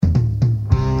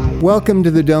Welcome to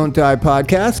the Don't Die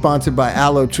podcast, sponsored by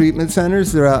Aloe Treatment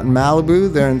Centers. They're out in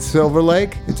Malibu. They're in Silver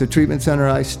Lake. It's a treatment center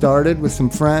I started with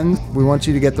some friends. We want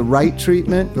you to get the right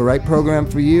treatment, the right program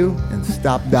for you, and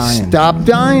stop dying. Stop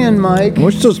dying, Mike. I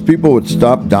wish those people would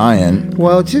stop dying.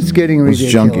 Well, it's just getting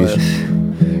ridiculous.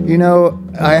 Junkies. You know,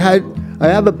 I have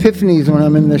epiphanies when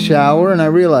I'm in the shower, and I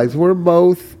realize we're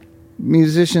both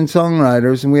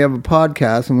musician-songwriters, and we have a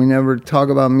podcast, and we never talk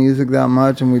about music that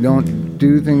much, and we don't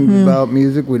do things about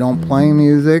music. We don't play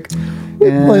music.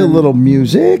 We play a little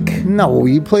music. No,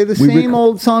 you play the same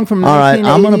old song from All right,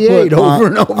 1988 over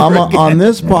and over again. On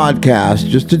this podcast,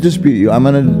 just to dispute you, I'm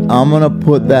gonna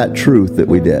put that truth that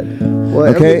we did. Well,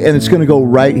 okay, and it's gonna go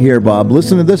right here, Bob.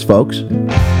 Listen to this, folks.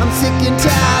 I'm sick and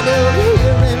tired of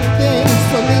hearing things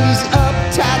from these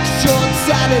uptight,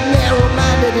 short-sighted,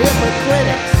 narrow-minded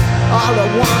hypocrites. All I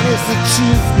want is the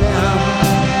truth now.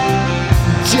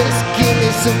 Just give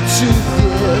me some truth,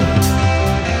 yeah.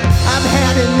 I've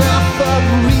had enough of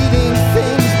reading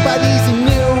things by these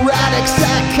neurotic,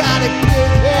 psychotic,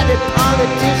 pig-headed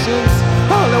politicians.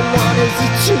 All I want is the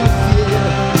truth,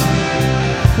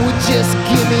 yeah. Well, just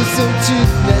give me some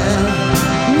truth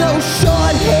now. No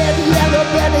short-haired,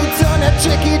 yellow-bellied son, a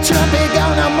tricky, trumpy,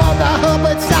 gonna mother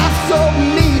Hubbard, soft-soap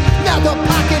me. Now the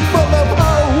pocket full of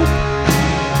hope.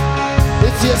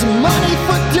 It's just money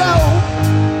for dope.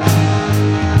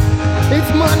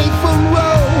 It's money for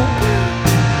rope.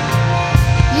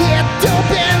 Yeah,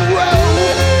 dope and rope.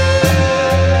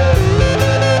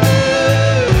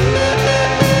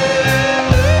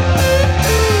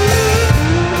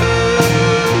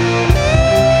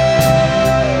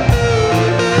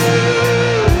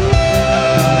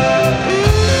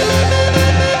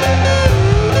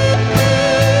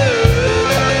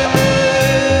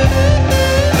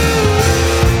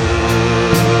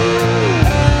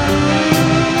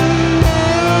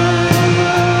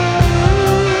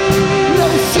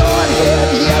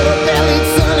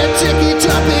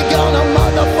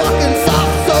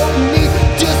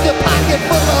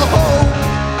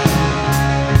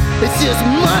 It's just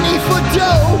money for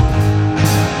dope.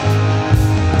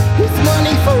 It's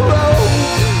money for rope.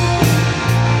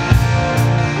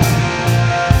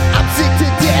 I'm sick to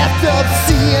death of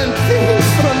seeing things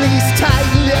from these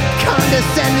tight-lipped,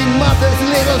 condescending mothers,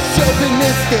 little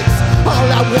chauvinistics. All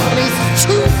I want is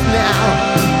truth now.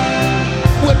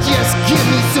 Well, just give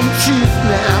me some truth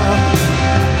now.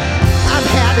 I've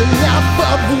had enough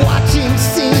of watching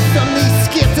scenes from these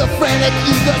schizophrenic,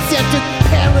 egocentric,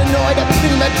 paranoid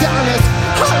prima donnas.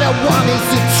 All I want is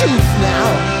the truth now.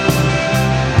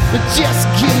 But just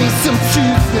give me some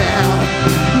truth now.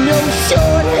 No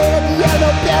short-haired,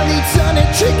 yellow-bellied son and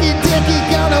tricky-dicky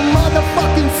gonna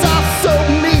motherfucking soft-soap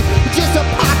me. Just a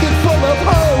pocket full of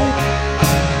hope.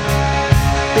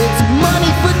 It's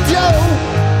money for dope.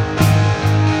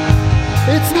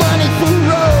 It's money for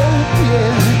rope,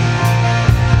 yeah.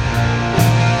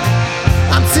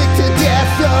 I'm sick to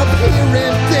death of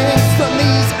hearing things from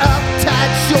these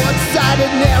uptight,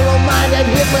 short-sighted, narrow-minded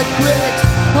hypocrites.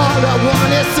 All I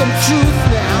want is some truth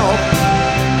now.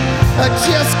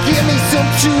 Just give me some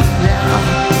truth now.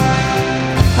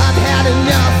 I've had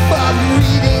enough of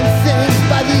reading things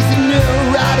by these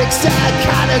neurotic,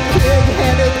 psychotic,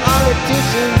 pig-headed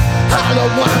politicians. All I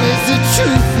want is the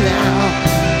truth now.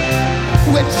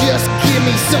 Well, just give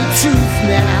me some truth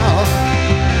now.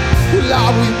 Well,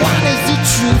 all we want is the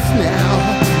truth now.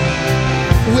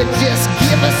 Well, just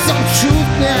give us some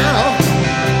truth now.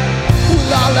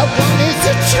 Well, all I want is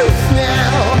the truth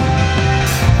now.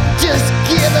 Just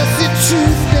give us the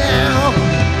truth now.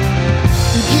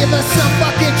 Give us some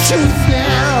fucking truth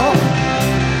now.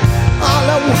 All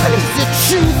I want is the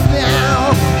truth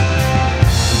now.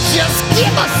 Just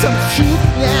give us some truth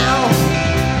now.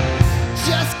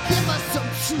 Just give us some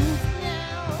truth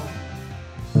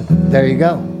now. There you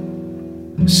go.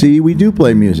 See, we do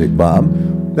play music, Bob.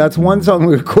 That's one song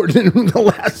we recorded in the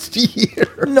last year.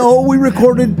 No, we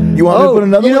recorded. You want me to put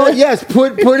another you know one? what? Yes,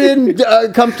 put in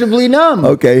Comfortably Numb.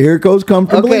 Okay, here goes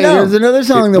Comfortably Numb. Here's another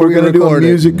song that we're going to do a recorded.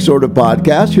 music sort of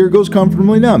podcast. Here goes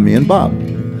Comfortably Numb, me and Bob.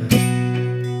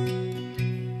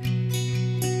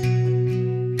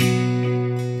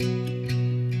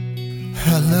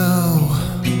 Hello,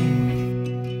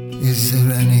 is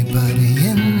there anybody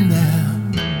in there?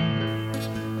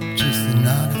 Just a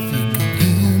nod if you can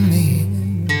hear me.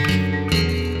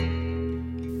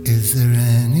 Is there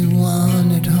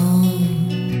anyone at home?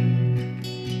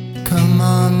 Come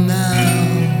on now,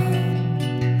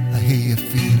 I hear you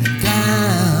feeling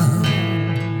down.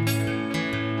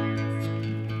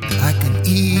 I can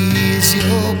ease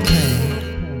your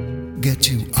pain, get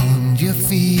you on your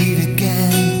feet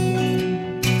again.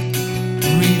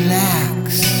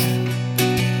 Relax,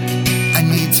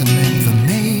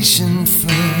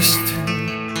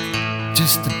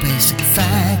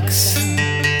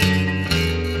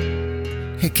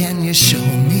 can you show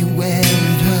me where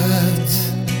it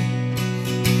hurts?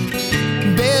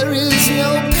 There is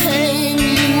no pain,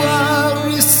 you are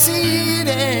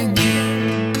receding.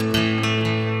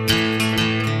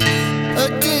 A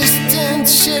distant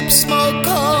ship, smoke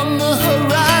on the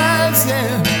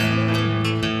horizon.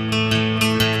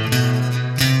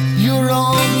 You're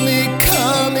only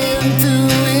coming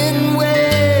through in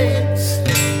waves.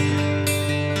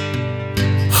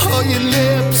 Oh, your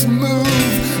lips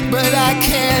move, but I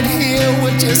can't hear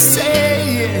what you're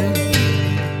saying.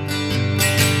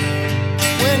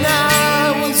 When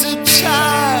I was a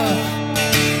child,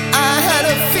 I had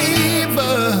a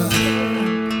fever.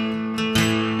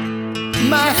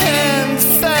 My hands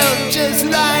felt just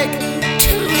like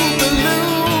 2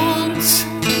 balloons.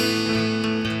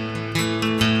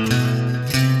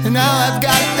 And now I've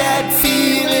got that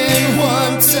feeling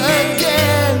once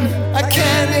again. I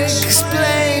can't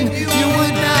explain, you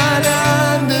would not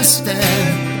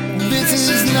understand. This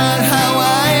is not how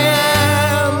I am.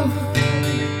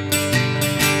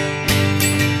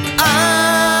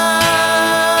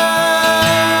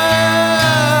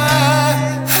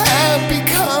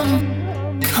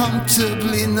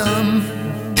 Comfortably numb.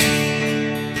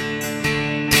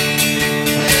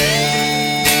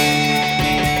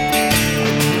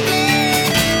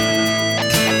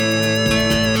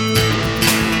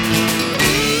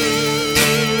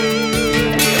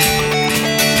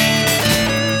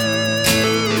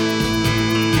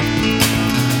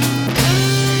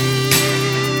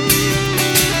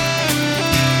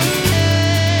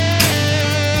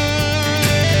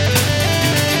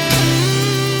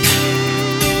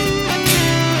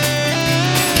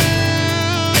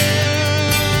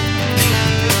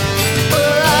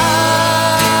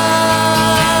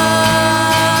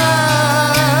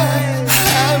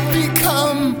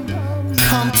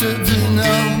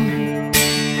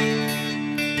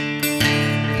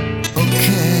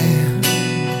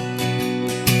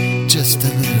 Just a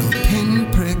little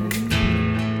pinprick,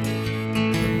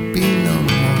 be no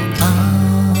more.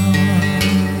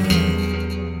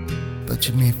 But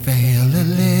you may feel a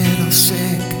little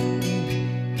sick.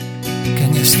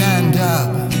 Can you stand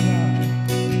up?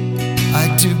 I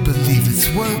do believe it's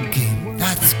working,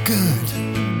 that's good.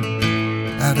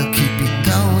 That'll keep you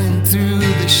going through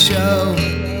the show.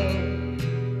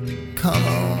 Come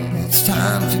on, it's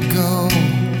time to go.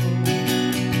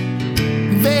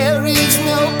 There is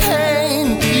no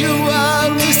pain, you are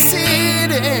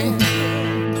receding.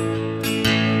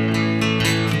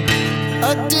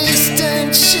 A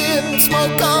distant ship,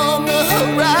 smoke on the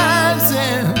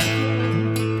horizon.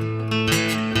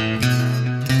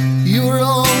 You're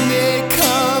only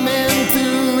coming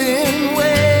through in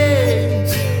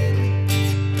waves.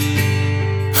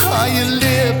 Oh, your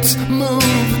lips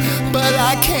move, but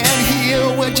I can't hear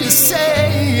what you're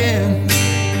saying.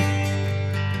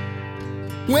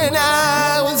 When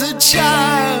I was a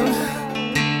child,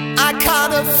 I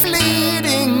caught a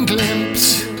fleeting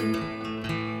glimpse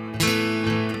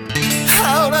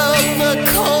out of the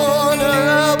corner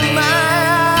of my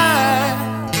eye.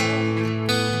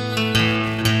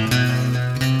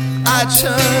 I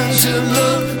turned to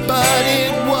look, but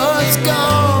it was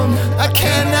gone. I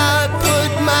cannot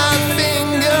put my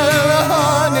finger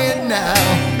on it now.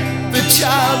 The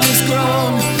child is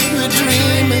grown, the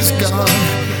dream is gone.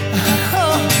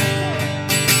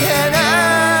 And I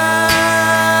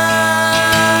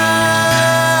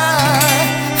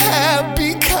have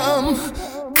become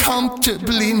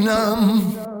comfortably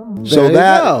numb. So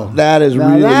that is now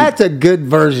really that's a good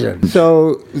version.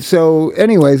 So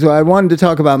anyways, I wanted to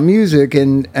talk about music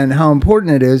and how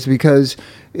important it is because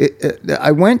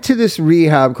I went to this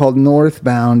rehab called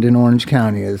Northbound in Orange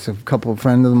County. It's a couple of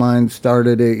friends of mine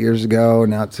started 8 years ago.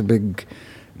 Now it's a big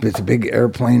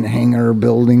airplane hangar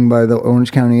building by the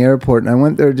Orange County Airport. And I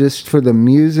went there just for the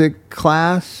music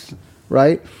class,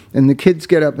 right? And the kids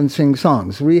get up and sing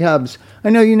songs. Rehabs, I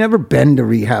know you never been to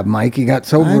rehab, Mike. You got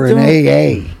sober in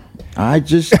AA.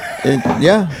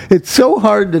 yeah. It's so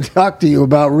hard to talk to you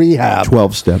about rehab.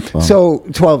 12-step. So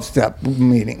 12-step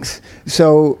meetings.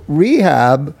 So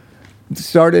rehab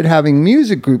started having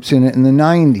music groups in it in the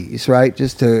 90s, right?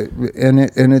 And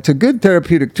it's a good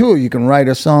therapeutic tool. You can write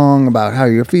a song about how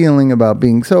you're feeling about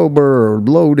being sober or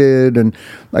bloated. And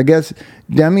I guess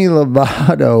Demi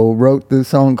Lovato wrote this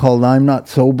song called I'm Not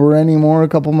Sober Anymore a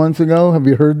couple months ago. Have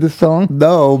you heard this song?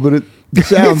 No, but it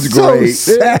sounds great.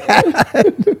 So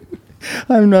sad.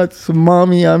 I'm not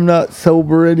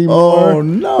sober anymore. Oh,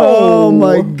 no. Oh,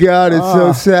 my God. It's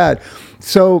so sad.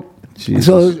 So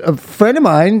a friend of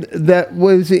mine that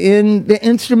was in the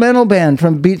instrumental band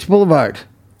from Beach Boulevard.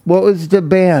 What was the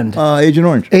band? Agent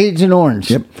Orange. Agent Orange.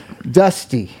 Yep.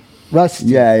 Dusty. Rusty.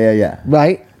 Yeah.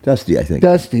 Right? Dusty, I think.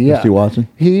 Dusty, yeah. Dusty Watson.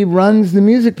 He runs the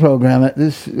music program at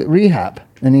this rehab.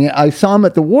 And I saw him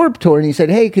at the Warped Tour, and he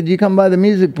said, "Hey, could you come by the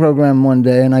music program one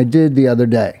day?" And I did the other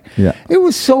day. Yeah. It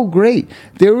was so great.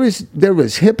 There was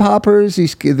hip hoppers.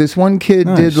 This one kid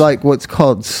did like what's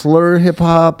called slur hip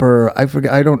hop, or I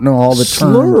forget. I don't know all the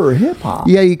terms. Slur hip hop.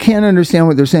 Yeah, you can't understand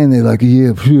what they're saying. They're like,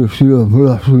 yeah,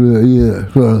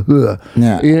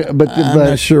 but I'm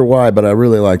not sure why, but I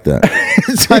really like that.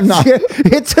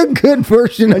 it's a good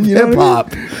version of hip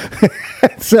hop.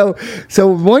 So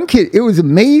one kid, it was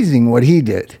amazing what he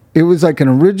did. It was like an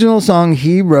original song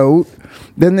he wrote.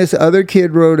 Then this other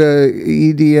kid wrote a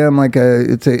EDM,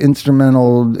 it's an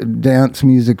instrumental dance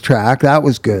music track. That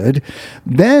was good.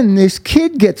 Then this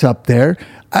kid gets up there.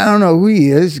 I don't know who he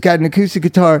is. He's got an acoustic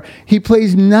guitar. He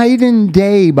plays Night and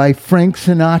Day by Frank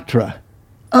Sinatra.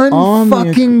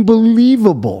 Unfucking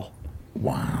believable.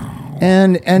 Wow.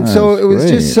 And so it was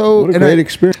great. just so... What a great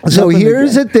experience. So Nothing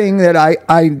here's the thing that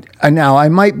I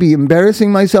might be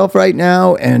embarrassing myself right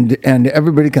now, and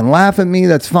everybody can laugh at me.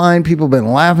 That's fine. People have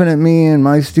been laughing at me and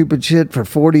my stupid shit for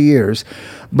 40 years.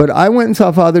 But I went and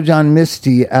saw Father John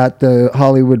Misty at the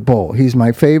Hollywood Bowl. He's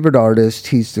my favorite artist.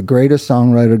 He's the greatest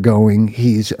songwriter going.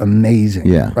 He's amazing.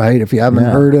 Yeah. Right? If you haven't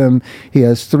heard him, he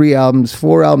has 4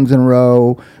 albums in a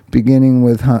row, beginning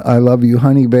with I Love You,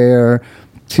 Honey Bear,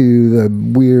 to the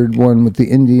weird one with the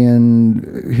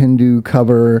Indian Hindu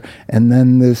cover, and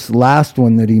then this last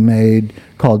one that he made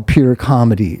called Pure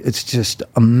Comedy. It's just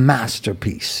a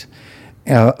masterpiece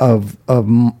of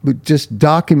just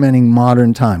documenting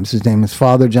modern times. His name is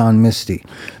Father John Misty.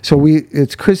 So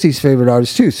it's Chrissy's favorite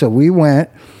artist too. So we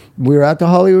were at the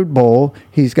Hollywood Bowl.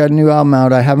 He's got a new album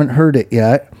out. I haven't heard it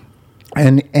yet,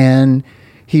 and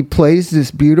he plays this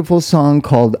beautiful song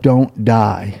called "Don't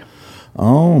Die."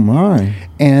 Oh my!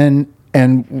 And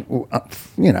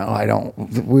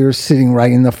we were sitting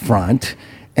right in the front,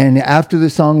 and after the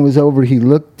song was over, he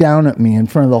looked down at me in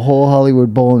front of the whole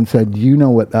Hollywood Bowl and said, "You know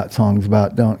what that song's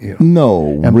about, don't you?"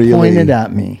 No, and really? Pointed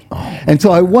at me. And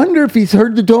so I wonder if he's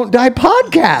heard the Don't Die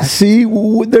podcast. See,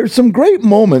 there's some great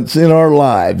moments in our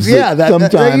lives. Yeah, that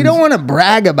sometimes you don't want to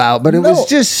brag about, but it was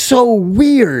just so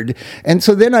weird. And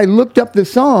so then I looked up the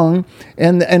song,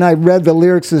 and I read the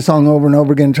lyrics of the song over and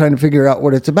over again, trying to figure out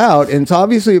what it's about. And it's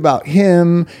obviously about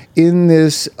him in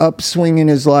this upswing in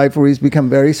his life where he's become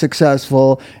very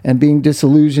successful and being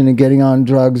disillusioned and getting on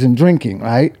drugs and drinking,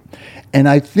 right? And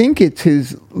I think it's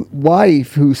his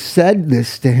wife who said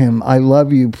this to him: "I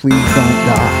love you, please don't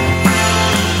die."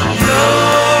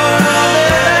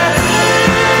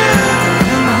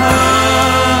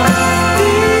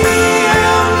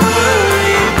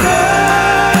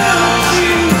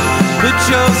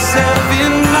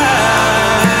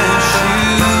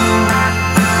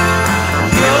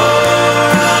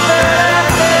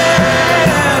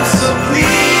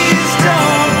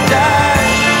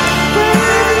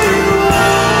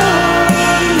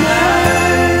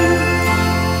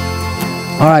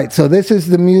 All right, so this is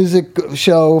the music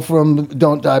show from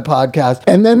Don't Die podcast.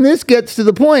 And then this gets to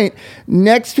the point.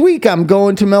 Next week, I'm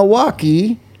going to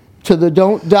Milwaukee to the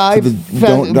Don't Die,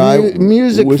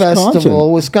 Music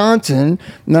Festival, Wisconsin.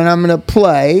 And then I'm going to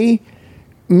play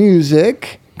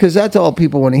music, because that's all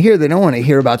people want to hear. They don't want to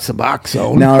hear about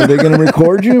Suboxone. Now, are they going to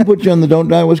record you and put you on the Don't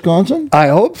Die Wisconsin? I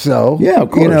hope so. Yeah,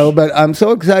 of course. But I'm so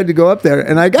excited to go up there.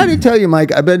 And I got to tell you,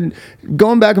 Mike, I've been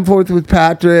going back and forth with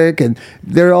Patrick, and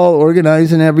they're all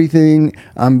organizing everything.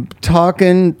 I'm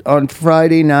talking on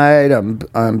Friday night.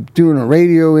 I'm doing a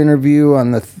radio interview on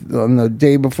the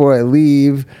day before I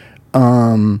leave.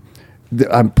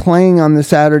 I'm playing on the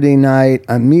Saturday night.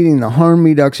 I'm meeting the harm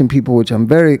reduction people, which I'm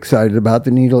very excited about,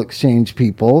 the needle exchange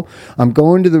people. I'm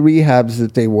going to the rehabs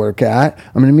that they work at.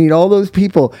 I'm going to meet all those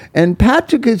people. And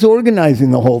Patrick is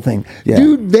organizing the whole thing. Yeah.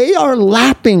 Dude, they are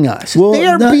lapping us. Well, they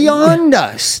are beyond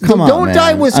us. Come on, Don't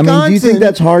Die Wisconsin. I mean, do you think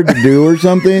that's hard to do or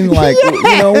something? Like,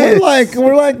 yes.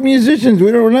 we're like musicians.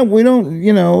 We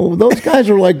don't, those guys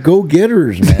are like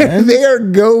go-getters, man. They are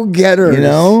go-getters.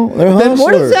 They're hustlers. Then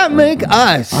what does that make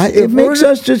us? It makes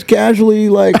us just casually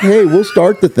like, hey, we'll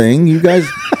start the thing. You guys,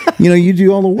 you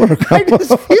do all the work. I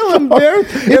just feel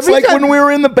embarrassed. It's like when we were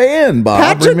in the band, Bob.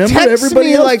 Patrick remember,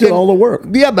 everybody else did all the work.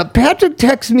 Yeah, but Patrick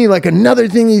texts me like another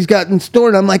thing he's got in store,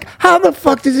 and I'm like, how the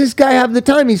fuck does this guy have the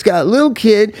time? He's got a little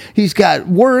kid, he's got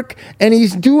work, and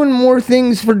he's doing more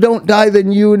things for Don't Die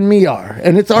than you and me are,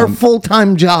 and it's our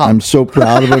full-time job. I'm so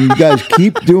proud of him. You guys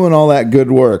keep doing all that good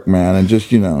work, man, and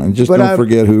just don't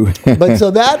forget who. But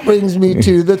so that brings me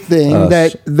to the thing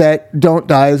that Don't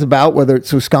Die is about, whether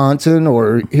it's Wisconsin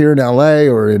or here in LA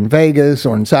or in Vegas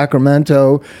or in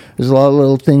Sacramento. There's a lot of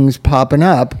little things popping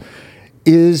up.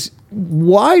 Is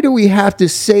why do we have to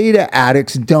say to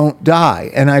addicts, don't die?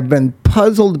 And I've been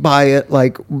puzzled by it.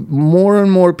 Like, more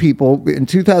and more people, in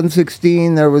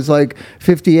 2016, there was like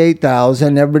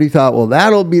 58,000. Everybody thought, well,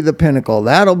 that'll be the pinnacle.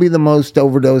 That'll be the most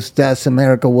overdose deaths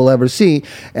America will ever see.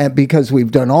 And because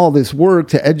we've done all this work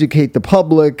to educate the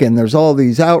public, and there's all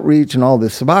these outreach and all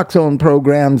this Suboxone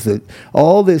programs, that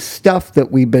all this stuff that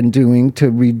we've been doing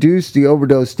to reduce the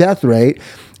overdose death rate.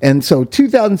 And so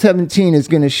 2017 is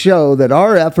going to show that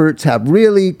our efforts have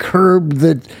really curbed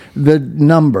the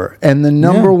number. And the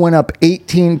number went up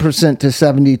 18% to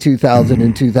 72,000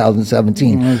 in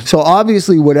 2017. So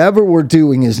obviously whatever we're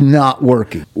doing is not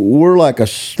working. We're like a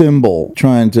thimble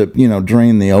trying to,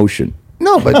 drain the ocean.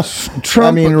 No, but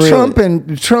Trump, really.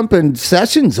 Trump and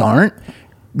Sessions aren't.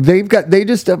 They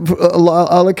just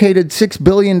allocated $6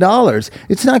 billion.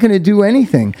 It's not going to do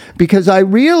anything, because I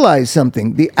realize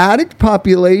something. The addict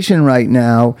population right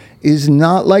now is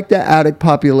not like the addict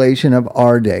population of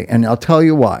our day. And I'll tell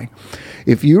you why.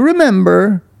 If you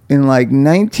remember in like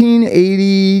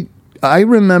 1980, I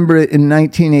remember it in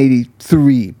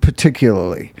 1983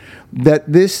 particularly, that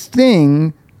this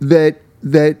thing that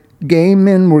gay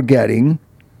men were getting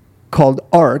called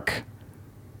ARC,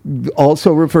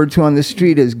 also referred to on the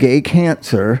street as gay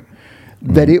cancer,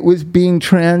 that it was being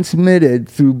transmitted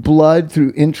through blood,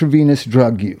 through intravenous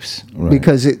drug use,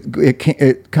 because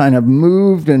it kind of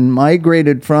moved and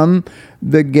migrated from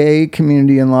the gay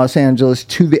community in Los Angeles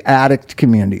to the addict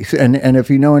communities. And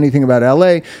if you know anything about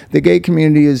LA, the gay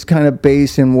community is kind of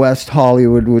based in West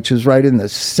Hollywood, which is right in the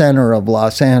center of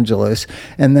Los Angeles.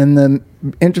 And then the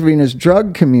intravenous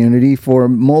drug community for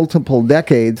multiple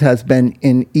decades has been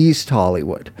in East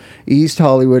Hollywood,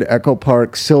 Echo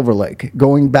Park, Silver Lake,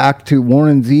 going back to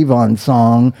Warren Zevon's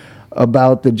song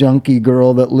about the junkie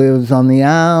girl that lives on the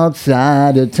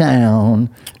outside of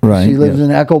town. Right. She lives in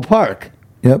Echo Park.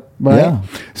 Yep. Right. Yeah.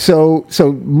 So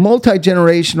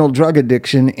multi-generational drug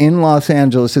addiction in Los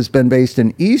Angeles has been based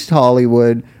in East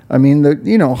Hollywood. I mean,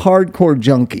 hardcore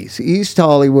junkies. East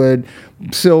Hollywood,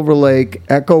 Silver Lake,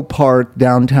 Echo Park,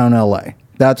 downtown LA.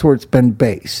 That's where it's been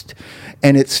based.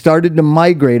 And it started to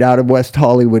migrate out of West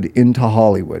Hollywood,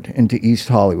 into East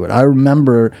Hollywood. I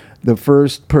remember the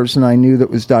first person I knew that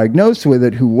was diagnosed with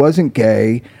it who wasn't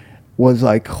gay was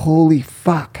like, holy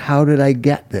fuck, how did I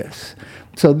get this?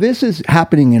 So this is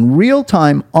happening in real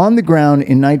time on the ground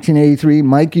in 1983.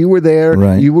 Mike, you were there.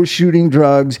 Right. You were shooting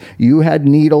drugs. You had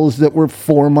needles that were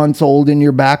 4 months old in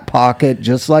your back pocket,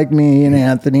 just like me and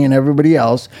Anthony and everybody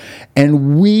else.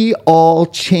 And we all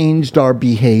changed our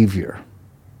behavior.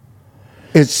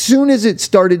 As soon as it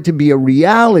started to be a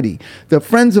reality, the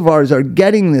friends of ours are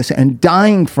getting this and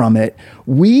dying from it,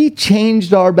 we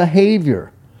changed our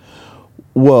behavior.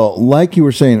 Well, like you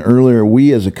were saying earlier,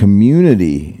 we as a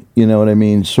community, you know what I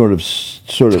mean, sort of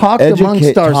talked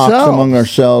among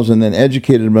ourselves, and then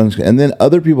educated amongst, and then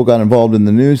other people got involved in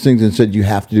the news things and said, you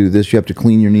have to do this, you have to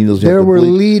clean your needles. There were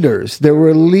leaders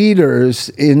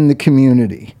in the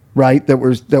community, right, that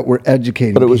were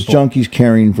educating. But it was people. junkies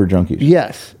caring for junkies.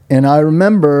 Yes, and I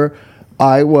remember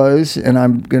and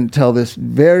I'm going to tell this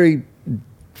very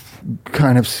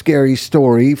kind of scary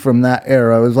story from that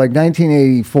era. It was like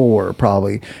 1984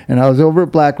 probably, and I was over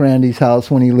at Black Randy's house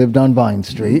when he lived on Vine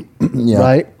Street.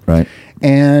 Right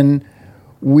And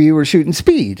we were shooting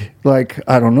speed. Like,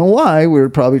 I don't know why, we were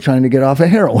probably trying to get off of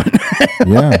heroin.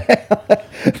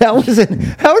 That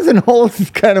was an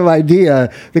old kind of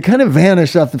idea that kind of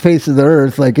vanished off the face of the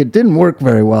earth. Like, it didn't work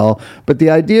very well. But the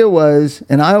idea was,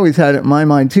 and I always had it in my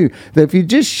mind too, that if you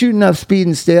just shoot enough speed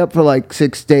and stay up for like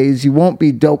 6 days, you won't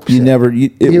be dope sick.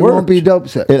 You won't be dope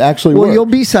sick. It actually worked. Well, you'll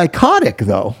be psychotic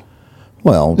though.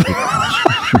 Well,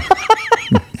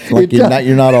 like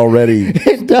you're not already.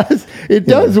 It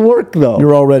does work though.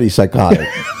 You're already psychotic.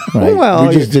 Right? Well,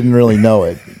 we just didn't really know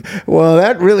it. Well,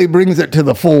 that really brings it to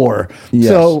the fore. Yes.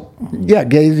 So, yeah,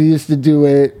 gays used to do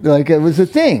it like it was a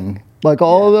thing. Like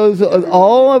all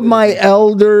of my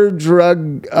elder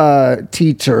drug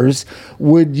teachers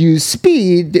would use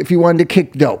speed if you wanted to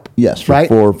kick dope. Yes, for right?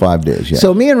 4 or 5 days. Yeah.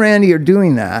 So me and Randy are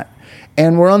doing that.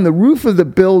 And we're on the roof of the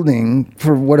building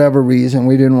for whatever reason.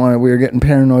 We were getting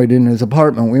paranoid in his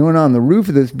apartment. We went on the roof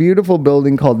of this beautiful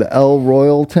building called the El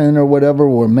Royalton or whatever,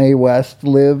 where Mae West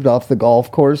lived off the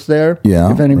golf course there. Yeah.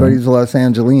 If anybody's a Los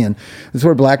Angelian. This is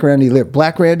where Black Randy lived.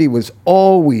 Black Randy was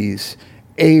always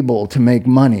able to make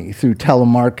money through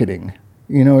telemarketing.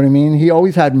 You know what I mean? He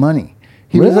always had money.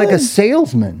 He was like a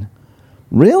salesman.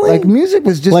 Really? Like music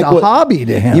was just Like a what- hobby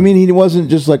to him. You mean he wasn't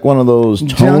just like one of those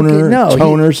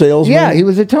toner salesmen? Yeah, he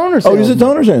was a toner salesman. Oh, he was a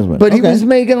toner salesman. But he Okay. was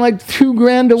making like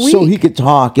 $2,000 a week. So he could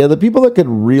talk. Yeah, the people that could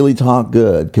really talk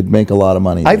good could make a lot of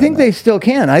money. I doing think that. they still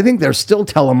can. I think there's still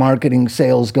telemarketing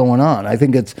sales going on. I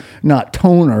think it's not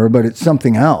toner, but it's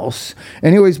something else.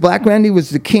 Anyways, Black Randy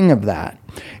was the king of that.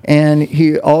 And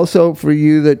he also, for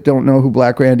you that don't know who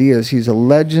Black Randy is, he's a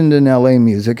legend in LA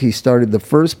music. He started the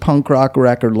first punk rock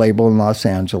record label in Los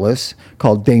Angeles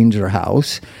called Danger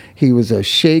House. He was a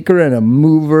shaker and a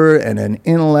mover and an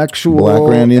intellectual. Black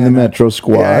Randy and the Metro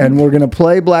Squad. And we're going to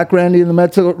play Black Randy and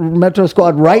the Metro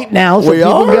Squad right now so We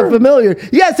people are? get familiar.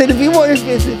 Yes, and if you want...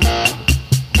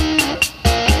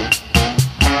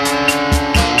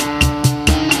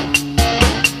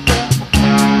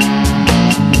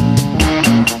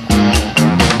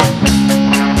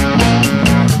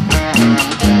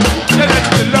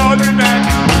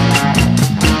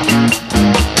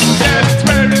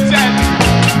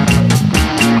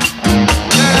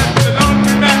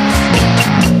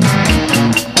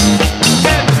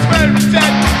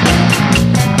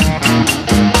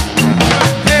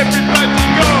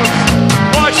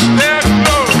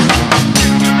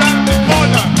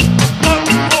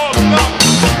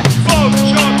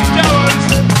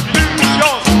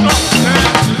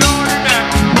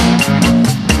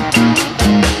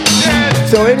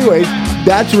 So anyways,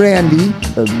 that's Randy.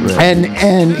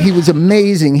 And he was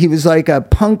amazing. He was like a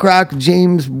punk rock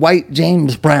James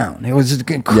Brown. It was an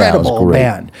incredible great.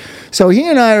 band. So he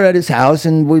and I are at his house,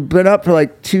 and we've been up for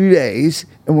like 2 days,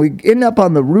 and we end up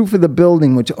on the roof of the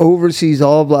building, which oversees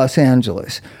all of Los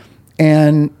Angeles.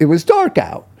 And it was dark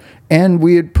out. And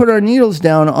we had put our needles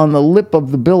down on the lip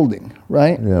of the building,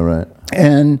 right? Yeah, right.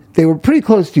 And they were pretty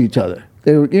close to each other.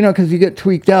 They were, you know, because you get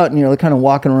tweaked out and you're like kind of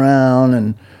walking around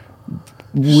and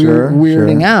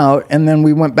weirding out. And then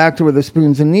we went back to where the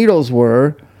spoons and needles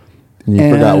were. And you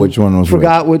forgot which one was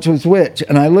Forgot which was which.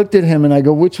 And I looked at him and I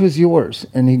go, "Which was yours?"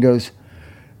 And he goes,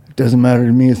 "It doesn't matter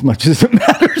to me as much as it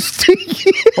matters to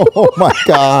you." Oh my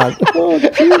God.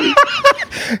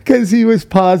 Because he was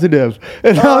positive.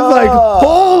 And I was like,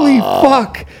 holy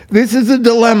fuck, this is a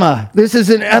dilemma. This is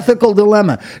an ethical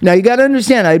dilemma. Now, you got to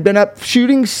understand, I'd been up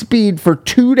shooting speed for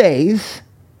 2 days,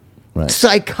 Right.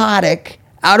 psychotic,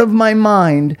 out of my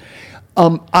mind.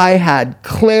 I had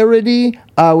clarity.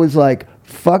 I was like,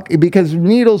 fuck, because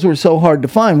needles were so hard to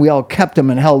find, we all kept them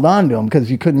and held on to them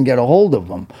because you couldn't get a hold of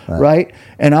them, right?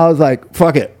 And I was like,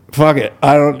 fuck it.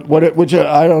 I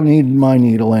don't need my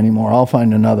needle anymore. I'll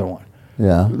find another one.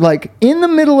 Yeah. Like in the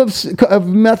middle of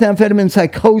methamphetamine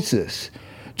psychosis,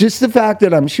 just the fact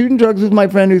that I'm shooting drugs with my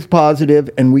friend who's positive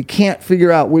and we can't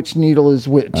figure out which needle is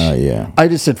which. Yeah. I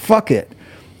just said, fuck it.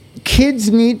 Kids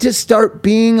need to start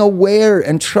being aware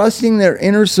and trusting their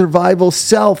inner survival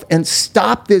self and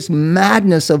stop this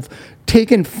madness of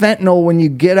taking fentanyl when you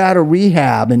get out of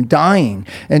rehab and dying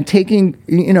and taking,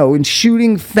 and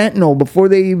shooting fentanyl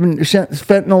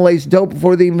fentanyl laced dope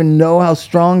before they even know how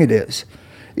strong it is.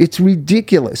 It's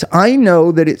ridiculous. I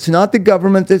know that it's not the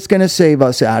government that's going to save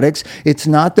us addicts. It's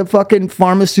not the fucking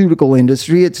pharmaceutical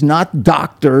industry. It's not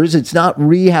doctors. It's not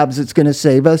rehabs that's going to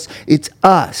save us. It's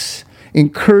us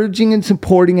encouraging and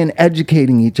supporting and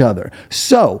educating each other.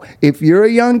 So if you're a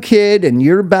young kid and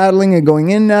you're battling and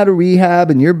going in and out of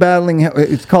rehab and you're battling,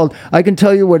 it's called, I can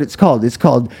tell you what it's called. It's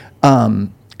called,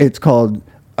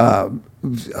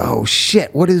 oh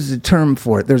shit, what is the term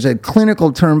for it? There's a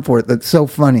clinical term for it that's so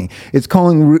funny. It's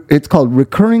called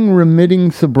recurring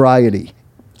remitting sobriety.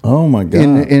 Oh my God.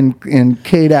 In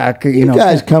KDAC, You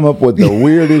guys come up with the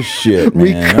weirdest shit,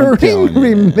 man. I'm recurring telling you.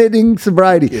 remitting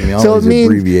sobriety. Give me all these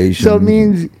abbreviations. So it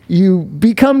means you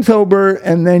become sober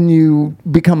and then you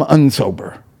become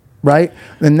unsober. Right?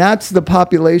 And that's the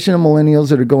population of millennials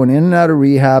that are going in and out of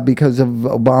rehab because of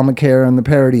Obamacare and the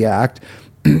Parity Act.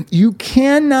 You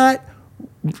cannot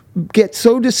get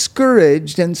so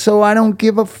discouraged and so I don't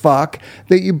give a fuck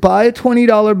that you buy a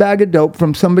 $20 bag of dope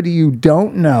from somebody you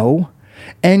don't know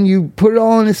and you put it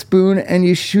all in a spoon and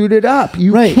you shoot it up.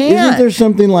 You Right. can't. Isn't there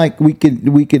something like we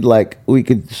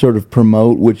could sort of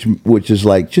promote which is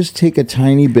like just take a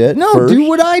tiny bit No, first? do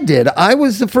what I did. I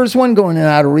was the first one going in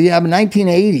and out of rehab in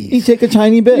 1980. You take a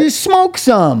tiny bit. You smoke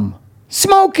some.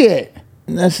 Smoke it.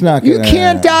 That's not You gonna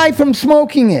can't die from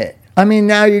smoking it. I mean,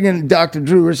 now you're going to, Dr.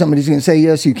 Drew or somebody's going to say,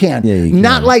 yes, you can. Yeah, you can.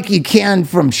 Not like you can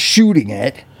from shooting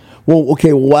it. Well,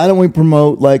 okay, why don't we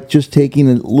promote like just taking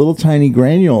a little tiny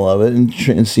granule of it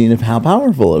and seeing how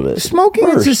powerful it is? Smoking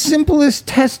is first. the simplest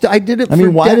test. I did it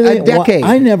why for do they? a decade.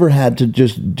 I never had to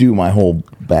just do my whole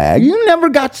bag. You never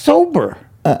got sober.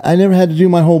 I never had to do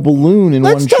my whole balloon in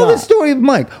Let's one tell shot. the story of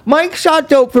Mike. Mike shot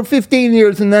dope for 15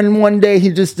 years, and then one day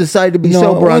he just decided to be No, it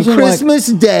sober on wasn't like Christmas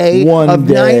Day one of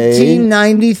day.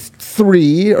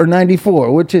 1993 or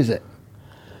 94. Which is it?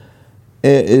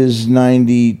 It is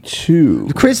 92.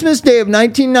 Christmas Day of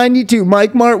 1992,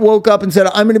 Mike Mart woke up and said,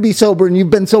 I'm going to be sober, and you've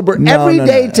been sober every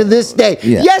day to this day.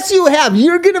 Yeah. Yes, you have.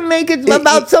 You're going to make it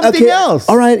about something okay, else.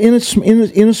 All right, in a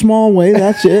small way,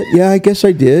 that's it. Yeah, I guess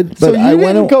I did. So But you I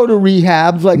didn't go to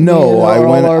rehabs like me No, and I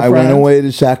all went. our I went friends? away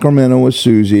to Sacramento with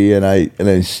Susie, and I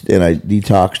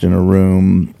detoxed in a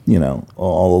room,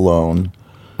 all alone.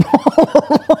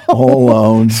 All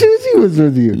alone. Susie was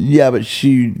with you. Yeah, but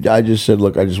I just said,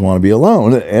 look, I just want to be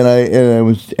alone,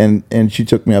 and she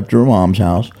took me up to her mom's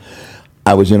house.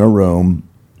 I was in a room.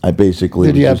 I basically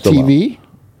Did was you have just alone. TV?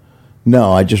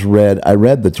 No, I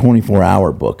read the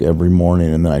 24-hour book every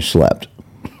morning, and then I slept.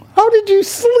 How did you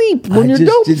sleep when I you're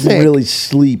just dope didn't sick? really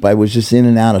sleep. I was just in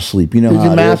and out of sleep. You know Did how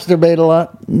you it is. masturbate a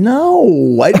lot?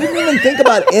 No, I didn't even think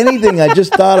about anything. I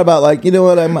just thought about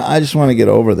what? I just want to get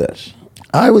over this.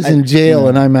 I was in jail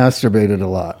and I masturbated a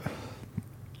lot.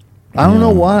 I don't know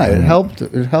why. It helped.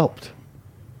 It helped.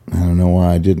 I don't know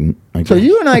why I didn't. So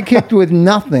you and I kicked with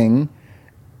nothing.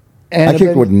 And I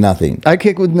kicked with nothing. I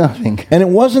kicked with nothing. And it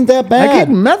wasn't that bad. I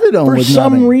kicked methadone For with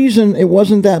some nothing. reason, it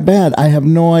wasn't that bad. I have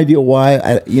no idea why.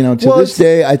 To Well, this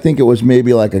day, I think it was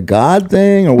maybe like a God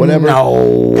thing or whatever.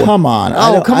 No. Come on.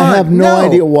 Come I on. have no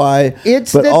idea why.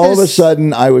 It's but that all of a this-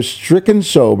 sudden, I was stricken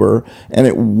sober, and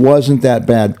it wasn't that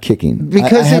bad kicking.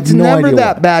 Because I have it's no never idea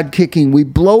that why. bad kicking. We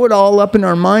blow it all up in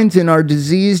our minds, in our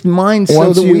diseased minds,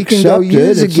 Once so that you we can go accept it,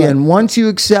 use it's again. like- Once you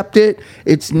accept it,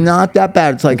 it's not that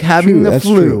bad. It's like having true, the that's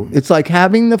flu. true. It's like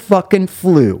having the fucking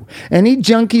flu. Any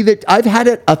junkie that I've had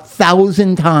it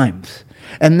 1,000 times.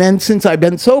 And then since I've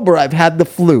been sober, I've had the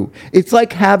flu. It's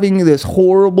like having this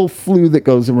horrible flu that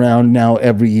goes around now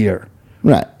every year.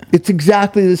 Right. It's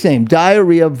exactly the same.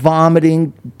 Diarrhea,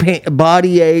 vomiting,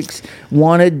 body aches,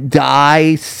 want to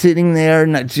die, sitting there,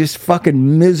 and just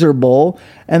fucking miserable.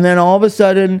 And then all of a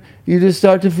sudden, you just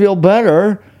start to feel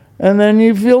better, and then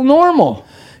you feel normal.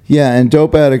 Yeah, and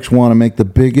dope addicts want to make the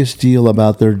biggest deal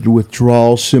about their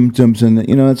withdrawal symptoms, and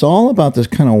it's all about this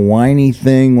kind of whiny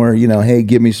thing where hey,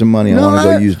 give me some money, I want to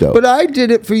go use dope. But I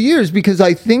did it for years because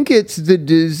I think it's the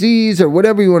disease or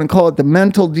whatever you want to call it, the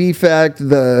mental defect,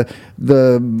 the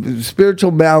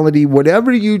spiritual malady,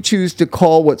 whatever you choose to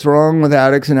call what's wrong with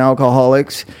addicts and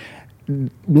alcoholics.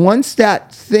 Once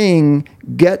that thing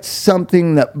gets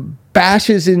something that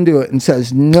bashes into it and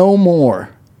says no more,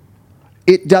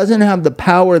 it doesn't have the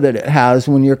power that it has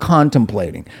when you're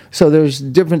contemplating. So there's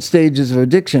different stages of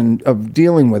addiction of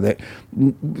dealing with it.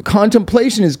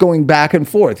 Contemplation is going back and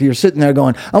forth. You're sitting there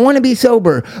going, I want to be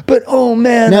sober, but oh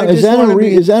man, Now, I is just want to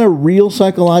be. is that a real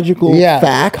psychological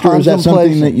fact, or is that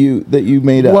something contemplation. that you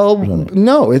made up? Well, or something?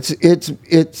 no, it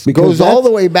Because goes all that's-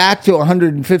 the way back to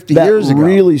 150 That years ago.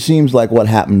 really seems like what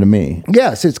happened to me.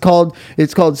 Yes, it's called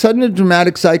sudden and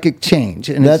dramatic psychic change,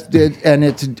 and it's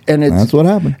That's what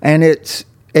happened. and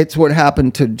it's what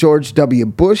happened to George W.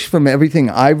 Bush from everything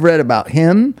I've read about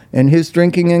him and his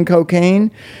drinking and cocaine,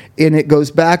 and it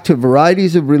goes back to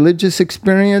Varieties of Religious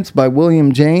Experience by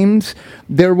William James.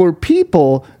 There were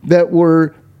people that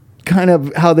were kind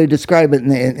of how they describe it in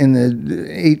the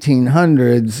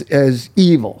 1800s as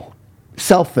evil,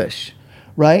 selfish,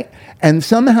 right? And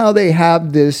somehow they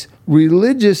have this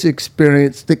religious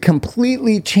experience that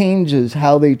completely changes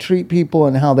how they treat people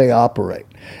and how they operate.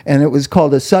 And it was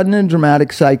called a sudden and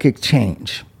dramatic psychic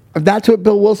change. That's what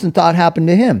Bill Wilson thought happened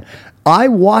to him. I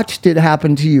watched it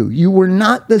happen to you. You were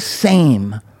not the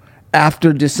same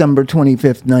after December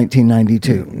 25th,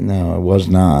 1992. No, it was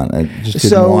not. I just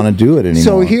didn't want to do it anymore.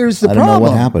 So here's the I problem. don't know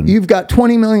what happened. You've got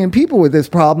 20 million people with this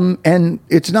problem, and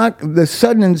it's not the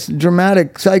sudden and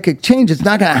dramatic psychic change. It's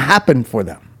not going to happen for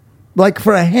them. Like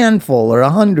for a handful or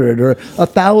 100 or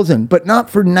 1,000, but not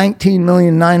for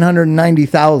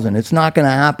 19,990,000. It's not going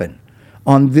to happen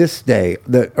on this day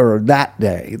or that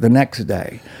day, the next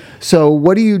day. So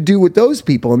what do you do with those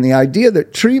people? And the idea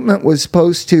that treatment was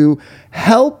supposed to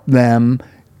help them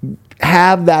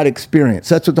have that experience.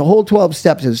 That's what the whole 12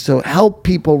 steps is, to help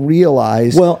people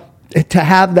realize to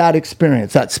have that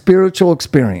experience, that spiritual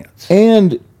experience.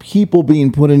 And people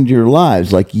being put into your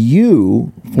lives, like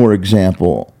you, for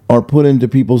example, are put into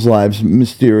people's lives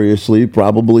mysteriously,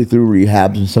 probably through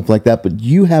rehabs and stuff like that. But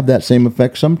you have that same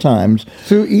effect sometimes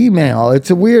through email. It's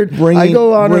a weird. I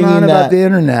go on and on about the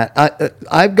internet.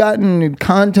 I've gotten in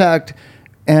contact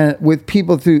with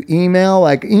people through email.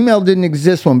 Like email didn't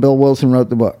exist when Bill Wilson wrote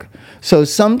the book. So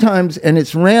sometimes, and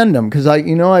it's random because I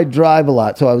drive a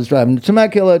lot. So I was driving to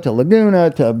Temecula, to Laguna,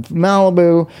 to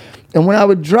Malibu, And when I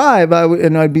would drive,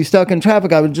 and I'd be stuck in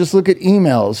traffic, I would just look at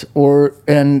emails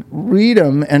and read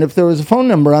them. And if there was a phone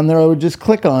number on there, I would just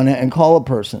click on it and call a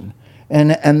person.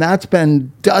 And that's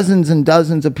been dozens and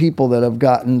dozens of people that have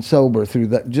gotten sober through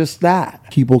that. Just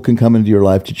that. People can come into your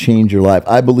life to change your life.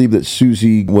 I believe that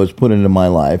Susie was put into my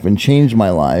life and changed my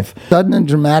life. Sudden and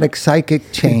dramatic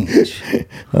psychic change.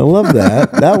 I love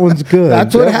that. That one's good.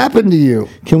 That's what happened to you.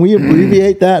 Can we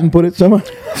abbreviate that and put it somewhere?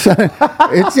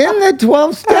 It's in the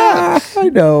 12 steps. I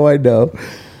know.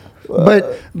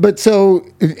 But so,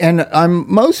 and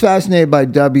I'm most fascinated by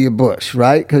W. Bush,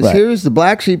 right? Because here's the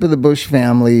black sheep of the Bush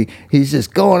family. He's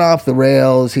just going off the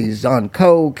rails. He's on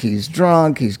coke. He's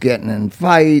drunk. He's getting in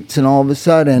fights, and all of a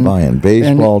sudden, buying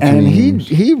baseball And teams.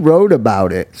 he wrote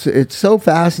about it. So it's so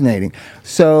fascinating.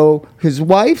 So his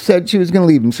wife said she was going to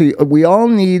leave him. So we all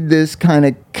need this kind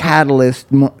of catalyst.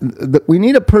 We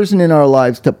need a person in our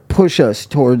lives to push us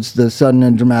towards the sudden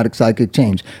and dramatic psychic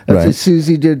change. That's what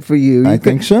Susie did for you. I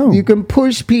think so. You can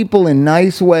push people in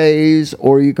nice ways,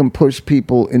 or you can push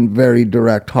people in very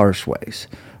direct, harsh ways,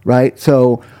 right?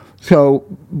 So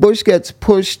Bush gets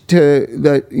pushed to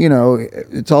the,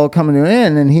 it's all coming to an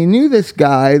end, and he knew this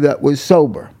guy that was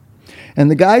sober. And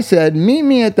the guy said, meet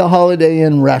me at the Holiday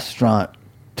Inn restaurant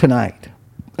tonight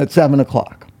at 7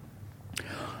 o'clock.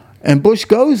 And Bush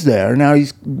goes there. Now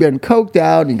he's been coked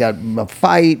out, and he got a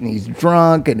fight, and he's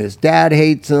drunk, and his dad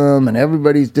hates him, and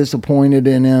everybody's disappointed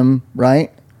in him,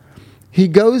 right? He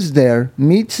goes there,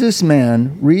 meets this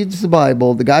man, reads the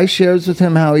Bible. The guy shares with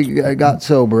him how he got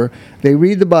sober. They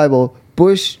read the Bible.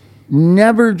 Bush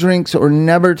never drinks or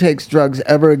never takes drugs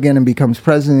ever again and becomes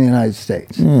president of the United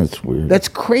States. That's weird. That's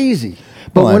crazy.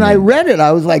 But when I read it,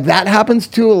 I was like, that happens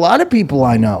to a lot of people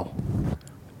I know.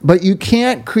 But you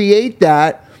can't create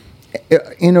that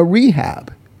in a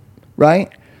rehab,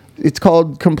 right? It's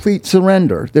called complete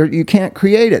surrender. You can't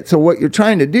create it. So what you're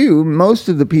trying to do, most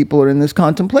of the people are in this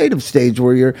contemplative stage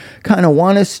where you kind of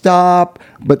want to stop,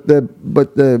 but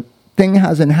the thing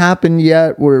hasn't happened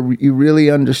yet where you really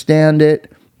understand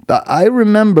it. But I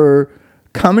remember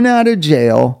coming out of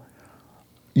jail,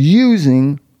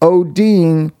 using,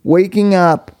 ODing, waking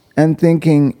up and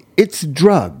thinking, it's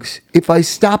drugs. If I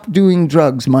stopped doing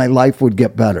drugs, my life would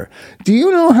get better. Do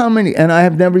you know how many, and I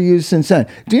have never used since then,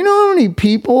 do you know how many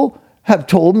people had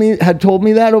told me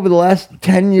that over the last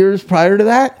 10 years prior to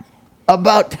that?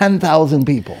 About 10,000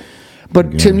 people.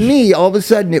 But to me, all of a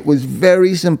sudden, it was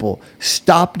very simple.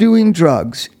 Stop doing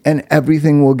drugs and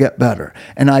everything will get better.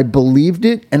 And I believed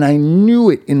it, and I knew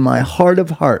it in my heart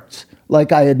of hearts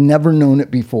like I had never known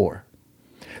it before.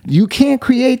 You can't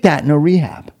create that in a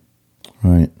rehab.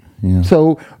 Right. Yeah.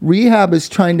 So rehab is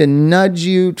trying to nudge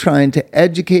you, trying to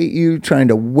educate you, trying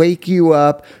to wake you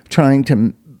up, trying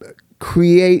to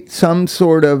create some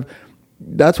sort of...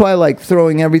 That's why I like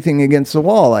throwing everything against the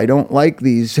wall. I don't like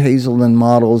these Hazelden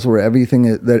models where everything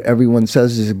that everyone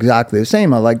says is exactly the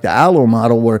same. I like the Aloe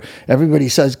model where everybody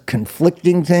says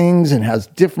conflicting things and has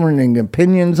different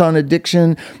opinions on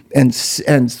addiction and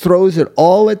throws it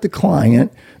all at the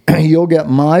client. You'll get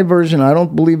my version. I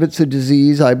don't believe it's a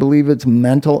disease. I believe it's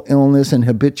mental illness and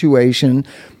habituation,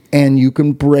 and you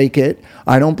can break it.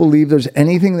 I don't believe there's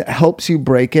anything that helps you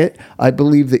break it. I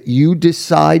believe that you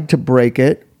decide to break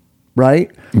it,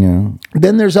 right? Yeah.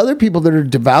 Then there's other people that are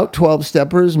devout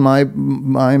 12-steppers. My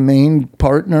main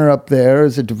partner up there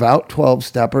is a devout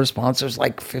 12-stepper, sponsors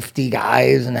like 50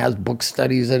 guys and has book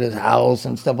studies at his house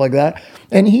and stuff like that.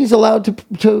 And he's allowed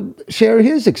to share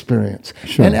his experience.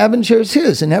 Sure. And Evan shares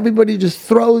his. And everybody just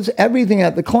throws everything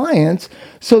at the clients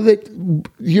so that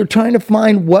you're trying to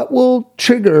find what will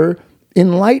trigger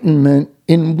enlightenment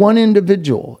in one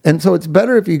individual. And so it's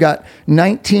better if you got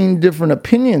 19 different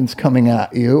opinions coming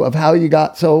at you of how you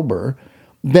got sober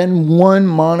than one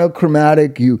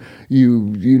monochromatic. You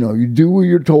do what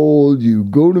you're told, you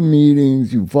go to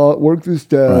meetings, you work the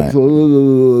steps,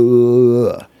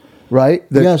 right?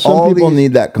 Yeah, some people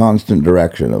need that constant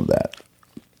direction of that.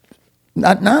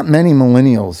 Not many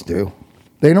millennials do.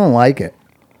 They don't like it.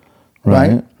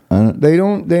 Right? They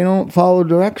don't follow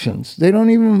directions. They don't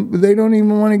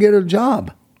even want to get a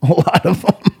job. A lot of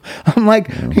them. I'm like,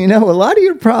 a lot of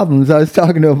your problems, I was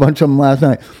talking to a bunch of them last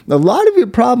night. A lot of your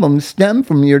problems stem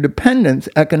from your dependence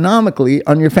economically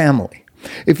on your family.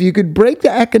 If you could break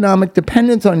the economic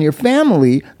dependence on your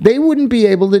family, they wouldn't be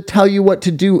able to tell you what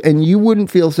to do, and you wouldn't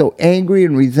feel so angry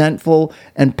and resentful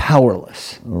and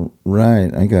powerless.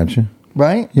 Right. I got you.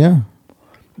 Right? Yeah.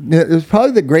 It was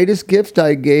probably the greatest gift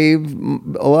I gave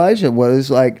Elijah was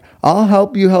like, I'll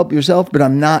help you help yourself, but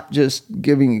I'm not just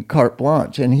giving you carte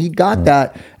blanche. And he got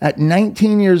that at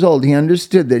 19 years old. He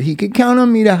understood that he could count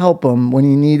on me to help him when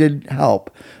he needed help,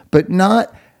 but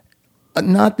not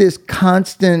not this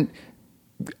constant,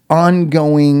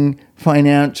 ongoing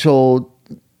financial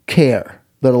care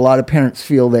that a lot of parents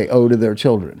feel they owe to their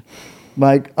children.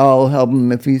 Like, I'll help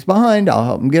him if he's behind. I'll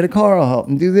help him get a car. I'll help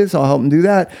him do this. I'll help him do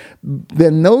that.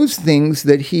 Then those things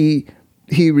that he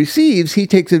receives, he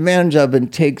takes advantage of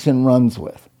and takes and runs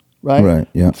with. Right? Right,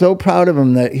 yeah. I'm so proud of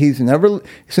him that he's never,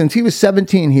 since he was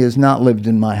 17, he has not lived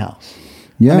in my house.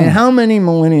 Yeah. I mean, how many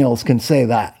millennials can say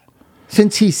that?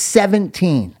 Since he's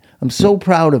 17. I'm so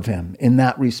proud of him in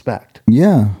that respect.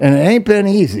 Yeah. And it ain't been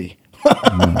easy.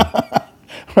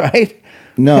 Right?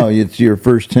 No, it's your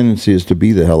first tendency is to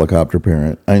be the helicopter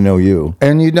parent. I know you.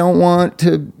 And you don't want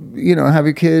to, have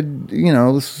your kid,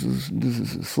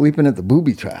 sleeping at the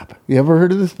booby trap. You ever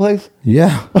heard of this place?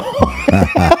 Yeah. The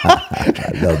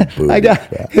booby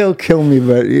trap. He'll kill me,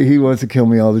 but he wants to kill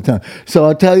me all the time. So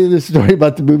I'll tell you this story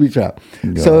about the booby trap.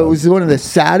 So it was one of the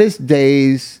saddest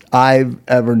days I've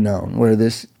ever known, where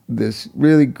this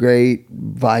really great,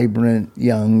 vibrant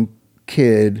young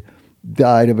kid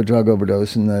died of a drug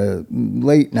overdose in the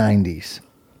late 90s.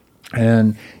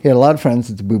 And he had a lot of friends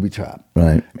at the booby trap.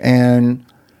 Right. And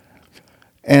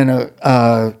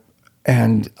I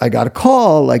got a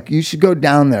call, like, you should go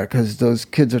down there because those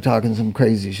kids are talking some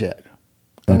crazy shit.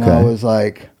 And Okay. I was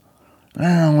like, I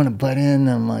don't want to butt in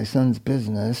on my son's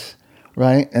business,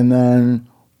 right? And then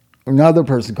another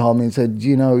person called me and said,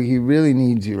 he really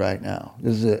needs you right now.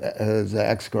 This is an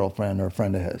ex-girlfriend or a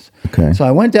friend of his. Okay. So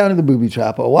I went down to the booby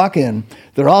trap. I walk in.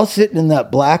 They're all sitting in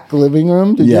that black living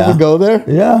room. Did you Yeah. ever go there?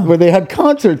 Yeah. Where they had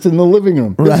concerts in the living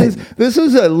room. Right. This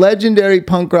is a legendary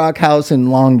punk rock house in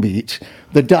Long Beach.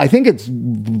 I think it's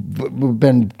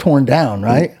been torn down,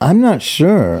 right? I'm not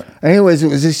sure. Anyways, it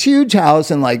was this huge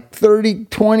house and like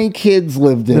 20 kids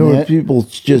lived in There were it. people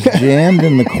just jammed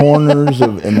in the corners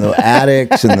in the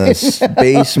attics, in the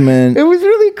basement. It was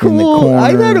really in the cool.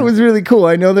 I corner. thought it was really cool.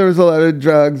 I know there was a lot of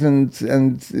drugs and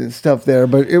stuff there,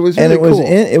 but it was really And it was cool.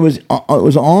 it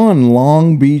was on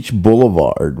Long Beach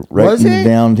Boulevard, right Was it?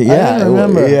 down to I don't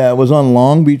remember. It was on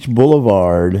Long Beach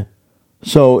Boulevard.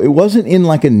 So it wasn't in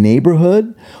like a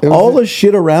neighborhood. All the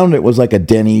shit around it was like a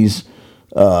Denny's,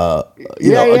 a gas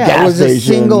It was station. a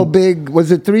single big.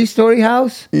 Was it 3-story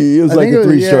house? It was I like think a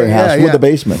 3-story house with a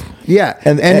basement. Yeah,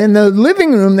 and in the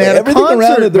living room they had Everything a concert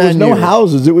around it, there was no venue.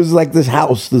 houses. It was like this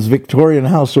Victorian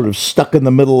house, sort of stuck in the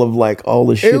middle of like all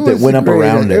the shit that was went the up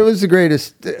greatest. around it. It was the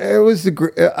greatest. It was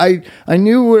I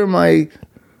knew where my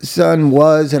son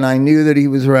was, and I knew that he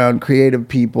was around creative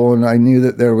people, and I knew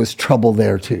that there was trouble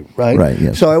there too. Right. Right,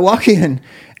 yes. So I walk in,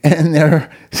 and they're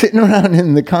sitting around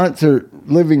in the concert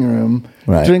living room,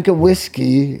 Right. drinking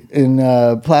whiskey in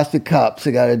plastic cups.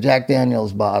 They got a Jack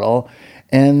Daniels bottle,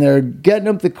 and they're getting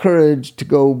up the courage to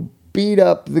go beat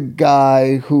up the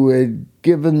guy who had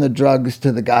given the drugs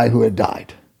to the guy who had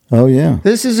died. Oh yeah.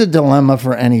 This is a dilemma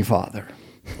for any father,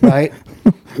 right?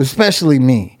 Especially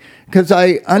me. Because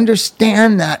I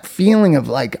understand that feeling of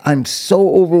like, I'm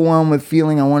so overwhelmed with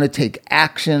feeling I want to take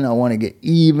action. I want to get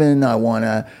even. I want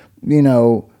to,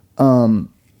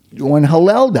 when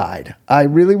Hillel died, I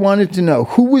really wanted to know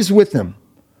who was with him.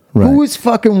 Right. Who was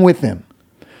fucking with him?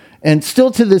 And still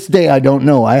to this day, I don't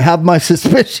know. I have my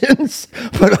suspicions,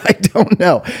 but I don't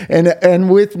know.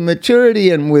 And with maturity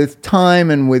and with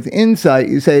time and with insight,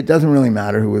 you say it doesn't really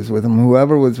matter who was with him.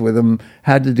 Whoever was with him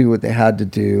had to do what they had to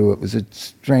do. It was a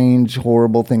strange,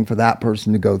 horrible thing for that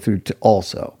person to go through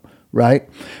also, right?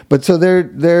 But so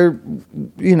they're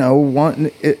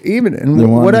wanting even. And They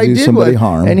wanted what to I do did somebody was,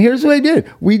 harm. and here's what I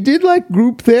did. We did like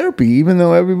group therapy, even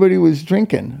though everybody was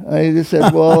drinking. I just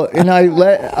said, well, and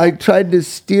I tried to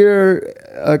steer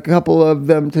a couple of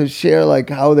them to share like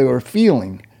how they were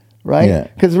feeling, right? Yeah.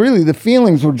 Because really the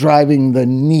feelings were driving the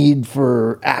need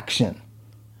for action,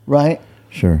 right?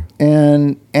 Sure.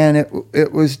 And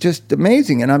it was just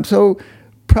amazing. And I'm so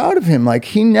proud of him. Like,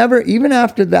 he never, even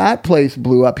after that place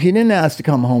blew up, he didn't ask to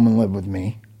come home and live with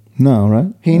me. No,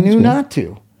 right? He That's knew good. not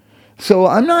to. So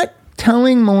I'm not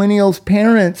telling millennials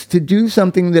parents to do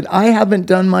something that I haven't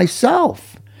done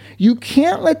myself. You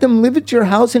can't let them live at your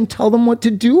house and tell them what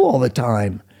to do all the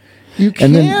time. You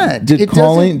can't. And then did It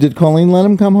Colleen doesn't- let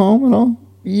him come home at all?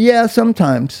 Yeah,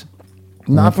 sometimes.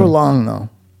 Not for long though.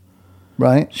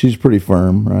 Right? She's pretty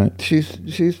firm, right?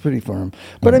 She's pretty firm.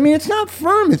 But I mean, it's not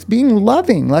firm. It's being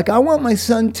loving. Like, I want my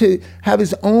son to have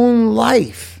his own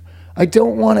life. I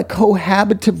don't want a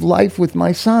cohabitative life with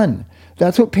my son.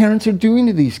 That's what parents are doing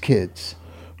to these kids.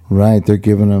 Right, they're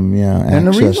giving them, access And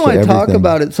the reason why to I talk everything.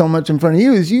 about it so much in front of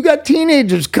you is you got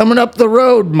teenagers coming up the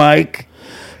road, Mike.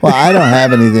 Well, I don't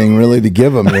have anything really to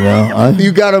give them,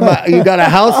 You got a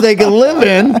house they can live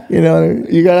in. You know,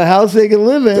 You got a house they can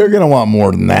live in. they're going to want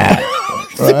more than that.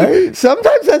 Right?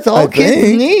 Sometimes that's all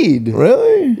kids need.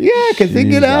 Really? Yeah, because they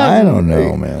get Jeez, out. I don't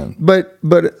know, man. But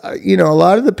a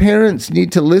lot of the parents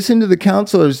need to listen to the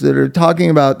counselors that are talking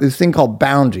about this thing called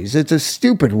boundaries. It's a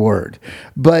stupid word,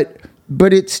 but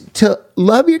it's to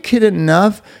love your kid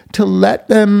enough to let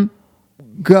them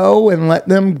go and let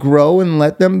them grow and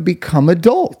let them become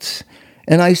adults.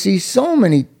 And I see so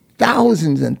many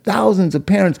thousands and thousands of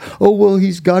parents. Oh, well,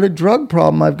 he's got a drug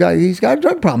problem. He's got a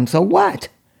drug problem. So what?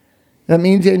 That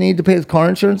means they need to pay his car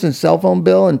insurance and cell phone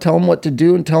bill and tell him what to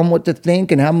do and tell him what to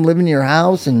think and have him live in your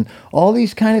house and all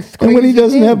these kind of crazy And when he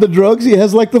doesn't things. have the drugs, he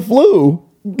has like the flu.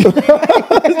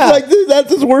 It's like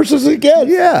that's as worse as it gets.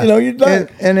 Yeah. You die.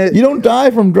 And you don't die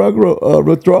from drug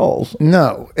withdrawals.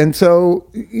 No. And so,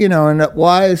 and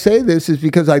why I say this is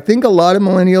because I think a lot of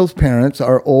millennials parents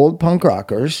are old punk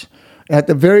rockers. At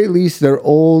the very least, they're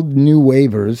old new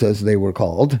wavers, as they were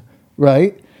called,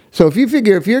 right? So if you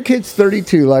figure, if your kid's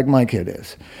 32, like my kid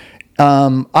is,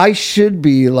 I should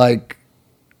be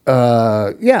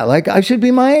I should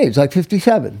be my age, like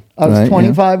 57. I was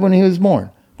 25 when he was born.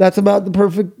 That's about the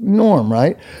perfect norm,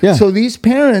 right? Yeah. So these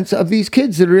parents of these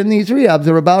kids that are in these rehabs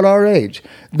are about our age.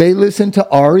 They listen to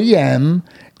REM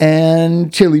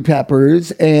and Chili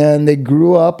Peppers, and they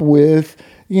grew up with,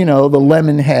 the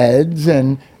Lemonheads,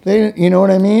 and they, you know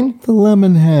what I mean? The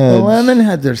Lemonheads. The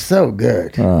Lemonheads are so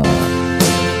good.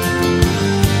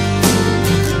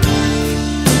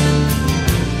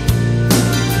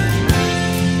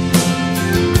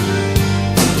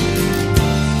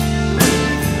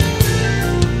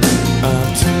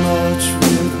 I'm too much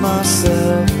with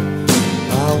myself.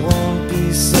 I won't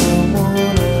be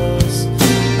someone else.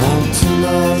 I'm too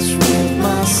much with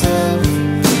myself.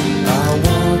 I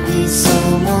won't be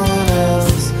someone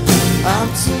else. I'm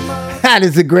too much. That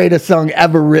is the greatest song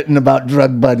ever written about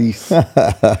drug buddies. That's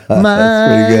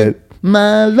pretty good.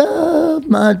 My love,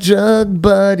 my drug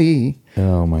buddy.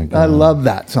 Oh my God. I love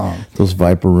that song. Those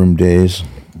Viper Room days.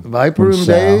 Viper When Room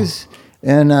Sal- days.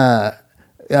 And I'm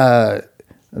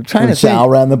trying When to think. Sal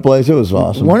ran the place, it was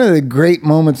awesome. One of the great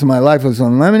moments of my life was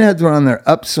when Lemonheads were on their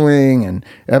upswing and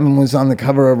Evan was on the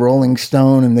cover of Rolling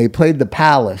Stone and they played the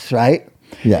Palace, right?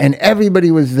 Yeah. And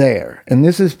everybody was there. And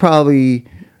this is probably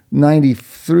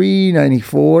 93,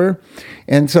 94.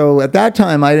 And so at that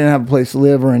time, I didn't have a place to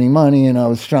live or any money and I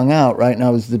was strung out, right? And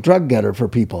I was the drug getter for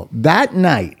people. That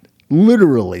night,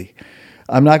 literally,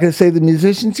 I'm not going to say the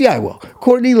musicians. Yeah, I will.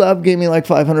 Courtney Love gave me like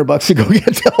 $500 to go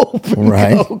get to open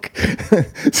Right. coke.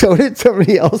 So did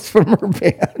somebody else from her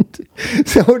band.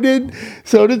 So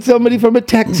did somebody from a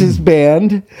Texas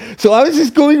band. So I was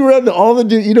just going around to all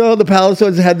the, how the Palace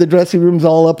had the dressing rooms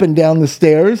all up and down the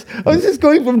stairs. I was just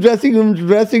going from dressing room to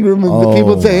dressing room, and the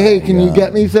people would say, "Hey, can you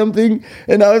get me something?"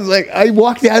 And I was like, I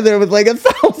walked out there with like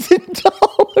 $1,000.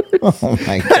 Oh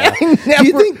my God. Do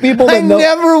you think people that know,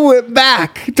 never went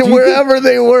back to you wherever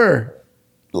they were.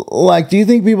 do you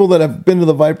think people that have been to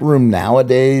the Viper Room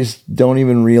nowadays don't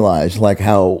even realize like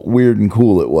how weird and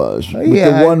cool it was? With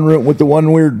Yeah. the one room, with the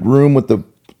one weird room with the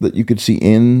that you could see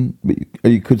in,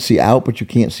 but you could see out, but you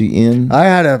can't see in.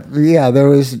 There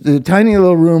was a tiny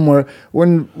little room where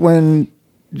when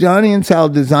Johnny and Sal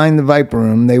designed the Viper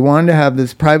Room, they wanted to have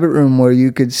this private room where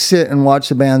you could sit and watch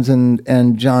the bands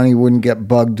and Johnny wouldn't get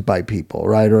bugged by people,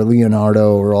 right? Or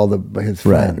Leonardo or all his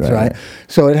friends, right?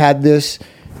 So it had this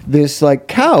like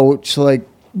couch, like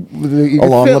you could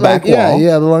Along fit the back wall.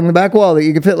 Yeah, along the back wall that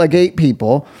you could fit like 8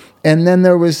 people. And then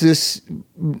there was this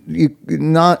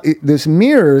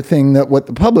mirror thing that what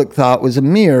the public thought was a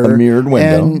mirror. A mirrored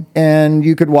window. And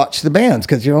you could watch the bands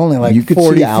because you're only like You could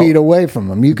 40 see out. feet away from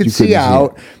them. You could see couldn't see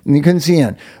out and you couldn't see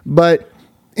in. But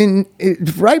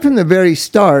right from the very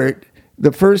start,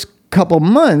 the first couple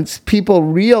months, people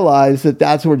realized that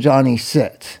that's where Johnny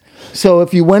sits. So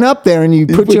if you went up there and you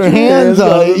put your hands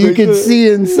on it, you could see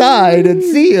inside and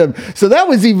see him. So that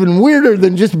was even weirder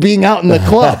than just being out in the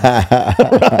club.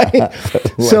 Right?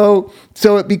 So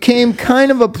it became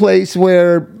kind of a place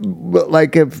where,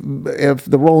 like, if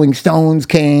the Rolling Stones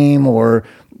came or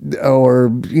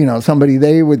somebody,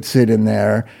 they would sit in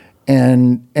there,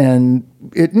 and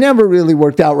it never really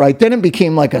worked out right. Then it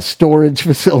became like a storage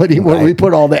facility where we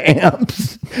put all the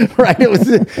amps. Right?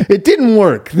 It didn't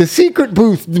work. The secret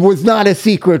booth was not a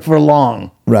secret for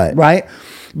long. Right.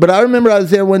 But I remember I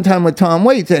was there one time with Tom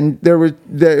Waits, and there was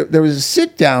a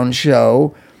sit down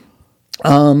show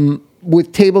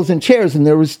with tables and chairs, and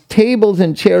there was tables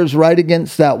and chairs right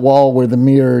against that wall where the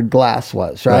mirrored glass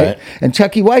was, right? And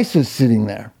Chucky Weiss was sitting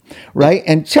there, right?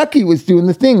 And Chucky was doing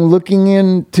the thing, looking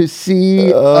in to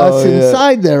see us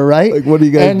inside there, right? Like, what are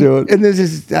you guys doing? And this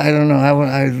is, I don't know,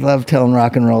 I love telling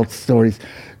rock and roll stories.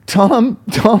 Tom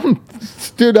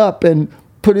stood up and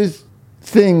put his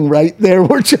thing right there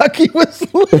where Chucky was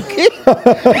looking. And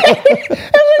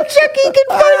when Chucky could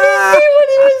finally see what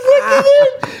he was looking at,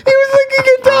 he was looking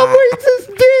at Tom Waits'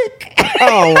 dick.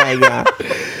 Oh my God.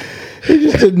 He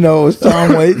just didn't know it was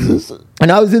Tom Waits'.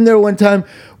 And I was in there one time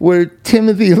where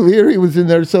Timothy Leary was in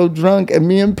there so drunk, and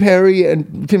me and Perry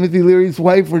and Timothy Leary's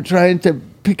wife were trying to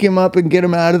pick him up and get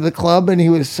him out of the club, and he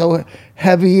was so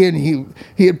heavy, and he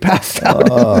had passed out in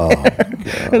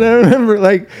there. And I remember,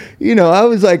 like, you know, I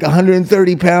was like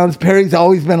 130 pounds. Perry's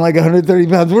always been like 130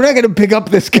 pounds. We're not going to pick up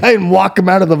this guy and walk him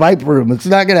out of the Viper room. It's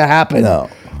not going to happen. No.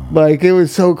 Like, it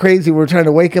was so crazy. We're trying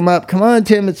to wake him up. Come on,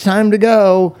 Tim, it's time to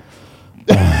go.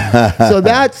 So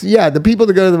that's, the people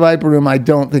that go to the Viper room, I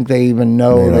don't think they even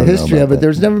know the history of it.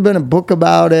 There's never been a book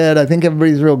about it. I think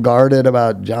everybody's real guarded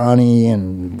about Johnny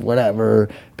and whatever.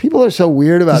 People are so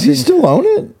weird about Does he still own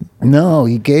it? No,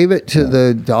 he gave it to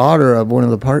the daughter of one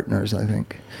of the partners, I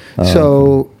think.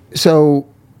 So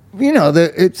you know,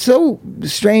 it's so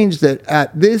strange that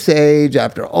at this age,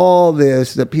 after all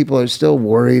this, that people are still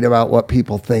worried about what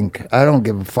people think. I don't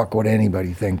give a fuck what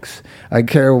anybody thinks. I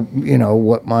care, you know,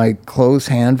 what my close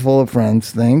handful of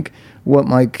friends think, what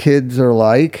my kids are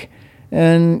like,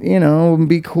 and, you know,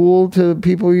 be cool to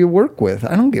people you work with.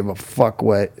 I don't give a fuck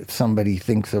what somebody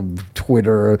thinks of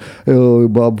Twitter. Oh,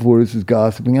 Bob Forrest is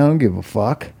gossiping. I don't give a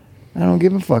fuck. I don't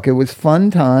give a fuck. It was fun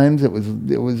times. It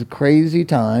was crazy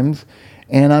times.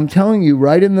 And I'm telling you,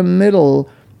 right in the middle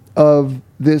of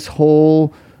this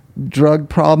whole drug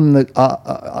problem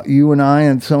that you and I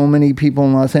and so many people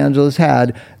in Los Angeles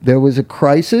had, there was a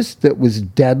crisis that was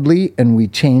deadly, and we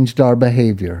changed our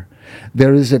behavior.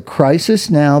 There is a crisis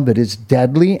now that is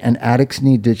deadly, and addicts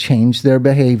need to change their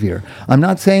behavior. I'm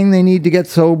not saying they need to get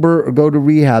sober or go to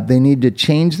rehab. They need to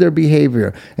change their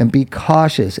behavior and be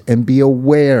cautious and be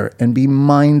aware and be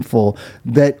mindful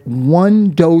that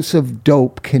one dose of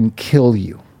dope can kill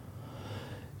you.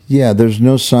 Yeah, there's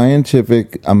no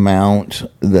scientific amount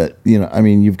that, you know, I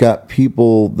mean, you've got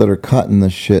people that are cutting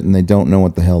this shit and they don't know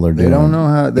what the hell they're doing. They don't know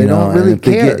how, they don't really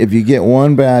care. If you get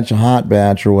one batch, a hot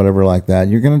batch or whatever like that,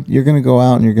 you're gonna go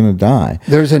out and you're gonna die.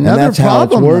 There's another and that's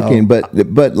problem, how it's working.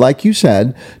 But like you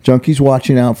said, junkies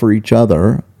watching out for each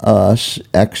other, us,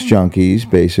 ex-junkies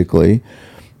basically,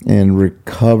 and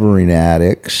recovering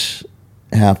addicts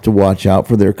have to watch out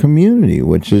for their community,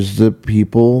 which is the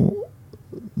people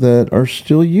that are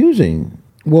still using.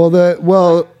 What goes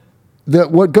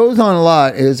on a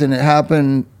lot is, and it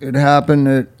happened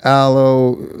at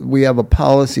Aloe, we have a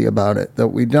policy about it, that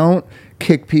we don't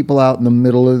kick people out in the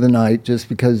middle of the night just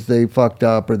because they fucked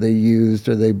up or they used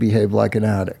or they behave like an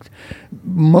addict.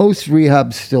 Most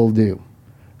rehabs still do.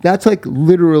 That's like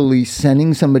literally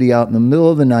sending somebody out in the middle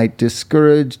of the night,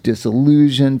 discouraged,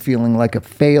 disillusioned, feeling like a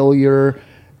failure,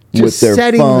 just with their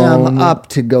setting phone, them up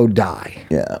to go die.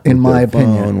 Yeah, in my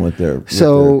opinion, phone, with their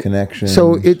connection.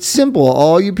 So it's simple.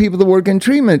 All you people that work in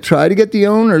treatment, try to get the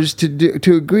owners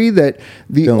to agree that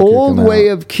the old way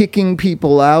of kicking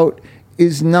people out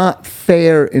is not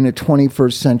fair in a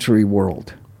 21st century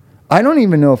world. I don't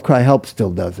even know if Cry Help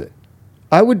still does it.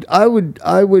 I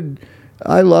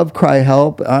love Cry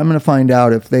Help. I'm going to find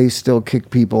out if they still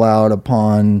kick people out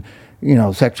upon, you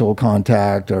know, sexual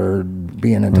contact or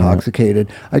being intoxicated.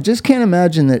 I just can't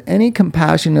imagine that any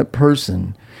compassionate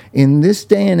person in this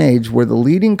day and age where the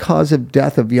leading cause of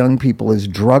death of young people is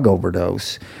drug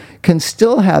overdose can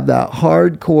still have that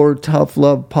hardcore tough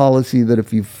love policy that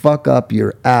if you fuck up,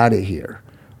 you're out of here,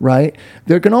 right?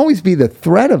 There can always be the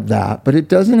threat of that, but it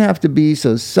doesn't have to be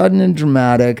so sudden and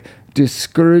dramatic,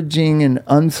 discouraging and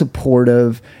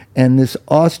unsupportive, and this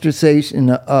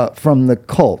ostracization from the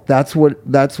cult. That's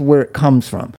where it comes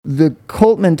from. The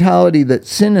cult mentality that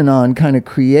Synanon kind of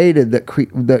created,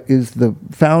 that is the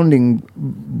founding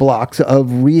blocks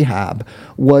of rehab,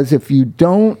 was if you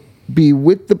don't be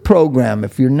with the program,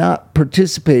 if you're not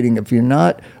participating, if you're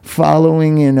not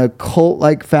following in a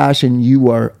cult-like fashion, you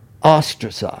are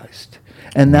ostracized.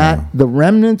 And that the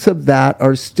remnants of that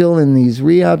are still in these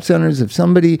rehab centers. If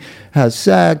somebody has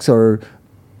sex or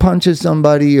punches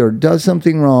somebody or does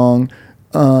something wrong,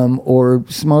 or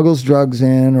smuggles drugs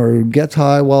in or gets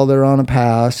high while they're on a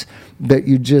pass, that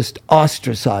you just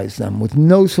ostracize them with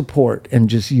no support and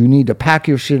just, you need to pack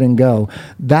your shit and go.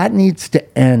 That needs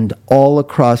to end all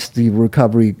across the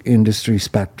recovery industry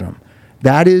spectrum.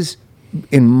 That is,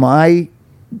 in my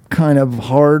kind of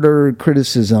harder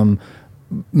criticism,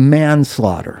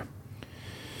 manslaughter.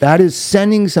 That is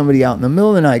sending somebody out in the middle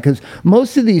of the night, because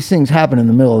most of these things happen in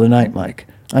the middle of the night, Mike.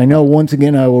 I know, once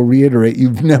again, I will reiterate,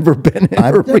 you've never been in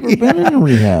a rehab. I've never been in a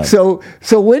rehab. So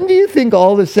when do you think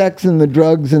all the sex and the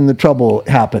drugs and the trouble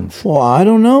happens? Well, I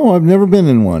don't know. I've never been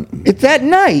in one. It's at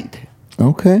night.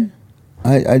 Okay.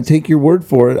 I take your word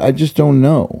for it. I just don't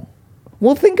know.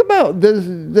 Well, think about does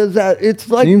that? It's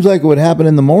like Seems like it would happen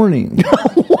in the morning.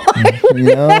 why would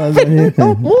You know, it happen in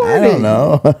the morning? I don't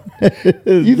know.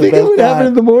 You think it would happen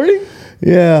in the morning?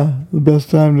 Yeah, the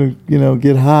best time to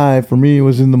get high for me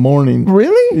was in the morning.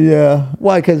 Really? Yeah,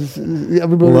 Why? Because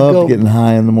everybody would loved go. getting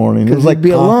high in the morning. It Because was like you'd be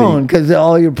coffee. alone. Because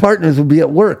all your partners would be at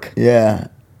work. Yeah,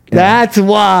 That's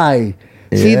why.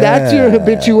 See, that's your Yeah.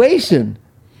 habituation.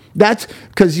 That's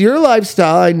because your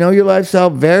lifestyle, I know your lifestyle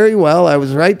very well. I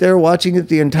was right there watching it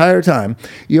the entire time.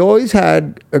 You always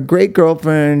had a great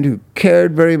girlfriend who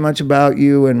cared very much about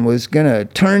you and was going to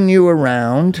turn you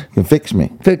around, can fix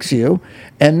me. fix you.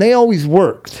 And they always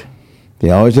worked. They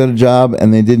always had a job,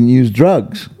 and they didn't use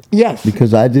drugs Yes.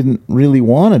 because I didn't really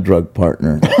want a drug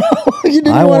partner. You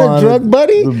didn't I want a wanted drug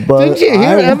buddy? the bu- Didn't you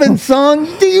hear I- Evan's song?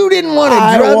 You didn't want a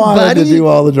I drug wanted buddy? to do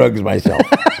all the drugs myself,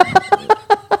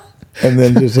 and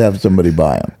then just have somebody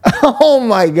buy them. Oh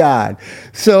my God.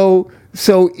 So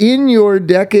in your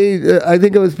decade, I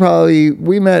think it was probably,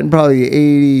 we met in probably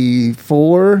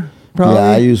 84, probably. Yeah,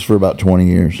 I used for about 20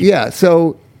 years. Yeah,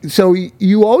 so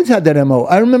you always had that MO.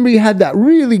 I remember you had that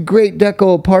really great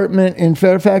deco apartment in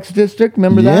Fairfax District.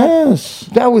 Remember that? Yes.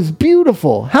 That was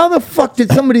beautiful. How the fuck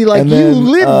did somebody like And you then,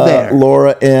 live there?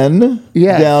 Laura N.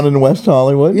 Yes. Down in West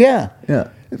Hollywood. Yeah. Yeah.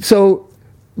 So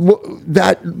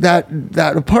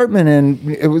that apartment,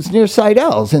 and it was near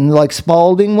Seidel's and like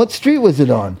Spalding. What street was it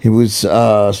on? It was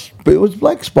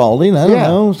like Spalding. I don't Yeah.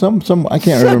 know. Some I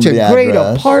can't Such remember a the great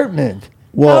address. apartment.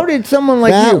 Well, How did someone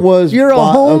like that you? was You're a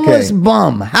homeless okay.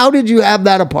 bum. How did you have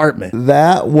that apartment?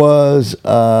 That was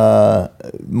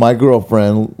my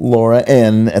girlfriend, Laura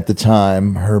N. At the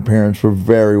time. Her parents were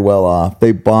very well off.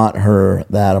 They bought her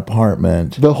that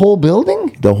apartment, The whole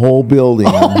building? the whole building,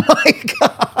 Oh my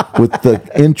God. with the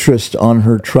interest on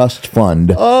her trust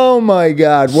fund, Oh my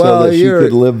God. so Well, that she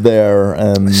could live there.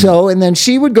 And and then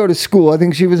she would go to school. I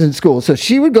think she was in school. So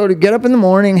she would get up in the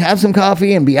morning, have some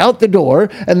coffee, and be out the door.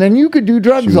 And then you could do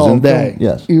drugs was all in day. film,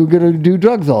 yes. You were going to do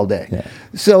drugs all day. Yeah.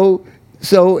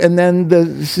 So, and then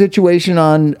the situation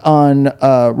on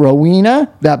Rowena,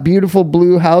 that beautiful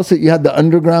blue house that you had the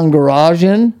underground garage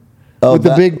in with the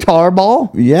that- big tar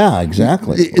ball. yeah,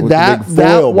 exactly. With the That big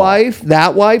foil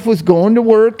ball. wife was going to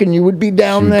work, and you would be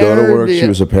down She would there. go to work. She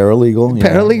was a paralegal. yeah.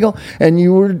 paralegal, and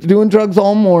you were doing drugs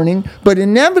all morning. But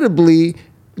inevitably,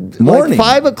 Morning. like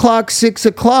 5 o'clock, 6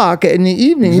 o'clock in the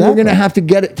evening, you were Exactly. going to have to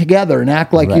get it together and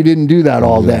act like you Right. didn't do that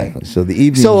all day. Exactly. So the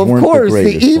evenings So of weren't course the the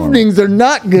greatest for me. evenings are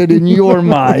not good in your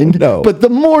mind, No. but the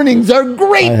mornings are I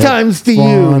great have times to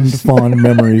use. fond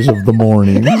memories of the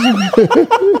mornings.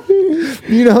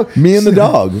 You know, Me and the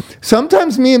dog.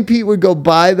 sometimes me and Pete would go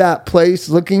by that place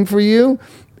looking for you,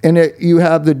 and you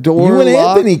have the door You and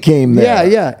locked. Anthony came there. Yeah,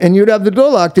 yeah, and you'd have the door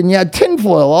locked, and you had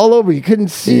tinfoil all over. You couldn't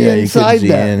see Yeah, you inside couldn't see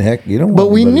there. in. Heck, you don't want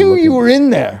But we anybody knew looking. you were in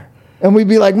there. And we'd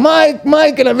be like, Mike,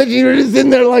 and I bet you were just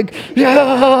in there like,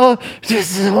 yeah,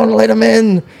 just want to let him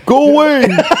in. Go away.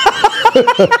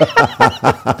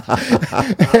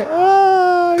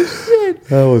 Oh, shit.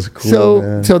 That was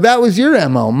cool. So that was your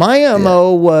MO. My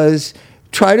MO was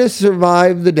try to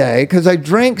survive the day because I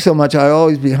drank so much, I'd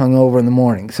always be hungover in the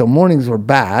morning. So mornings were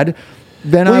bad.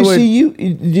 Then I Well, would.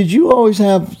 did you always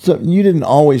have? You didn't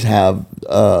always have.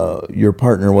 Your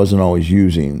partner wasn't always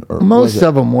using. Or Most was it?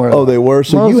 of them were. Oh, they were.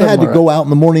 So Most you of had them to were. go out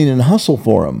in the morning and hustle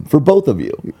for them, for both of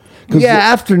you. Yeah,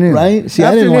 afternoon. Right? See,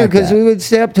 I didn't afternoon like because that. we would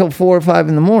stay up till 4 or 5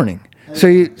 in the morning. So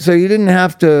you didn't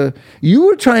have to. You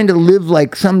were trying to live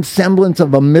like some semblance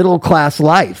of a middle class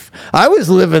life. I was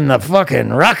living the fucking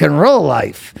rock and roll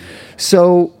life.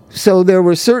 So there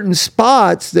were certain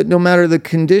spots that no matter the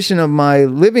condition of my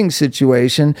living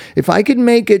situation, if I could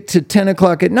make it to 10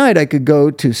 o'clock at night, I could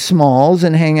go to Smalls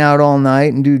and hang out all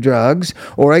night and do drugs,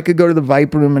 or I could go to the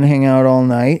Viper Room and hang out all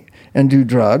night and do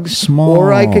drugs,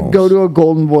 or I could go to a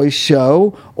Golden Voice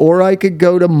show, or I could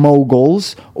go to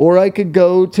Moguls, or I could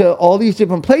go to all these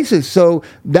different places. So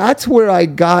that's where I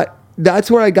got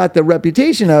the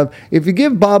reputation of, if you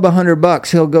give Bob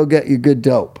 $100, he'll go get you good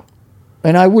dope.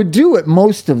 And I would do it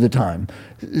most of the time.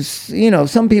 You know,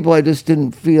 some people I just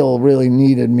didn't feel really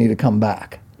needed me to come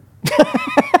back.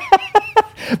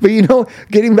 But you know,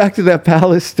 getting back to that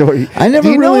Palace story, I never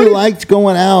do you know really what it- liked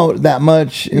going out that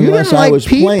much unless didn't I like was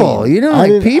people. playing. You didn't I like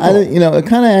didn't- people. I didn't, it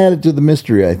kind of added to the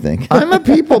mystery, I think. I'm a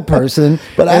people person,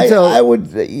 But and I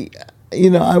would,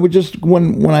 I would just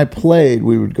when I played,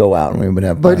 we would go out and we would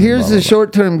have. But fun, here's blah, the blah, blah.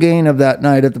 short-term gain of that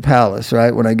night at the Palace,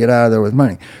 right? When I get out of there with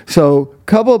money. So a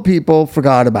couple of people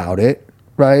forgot about it,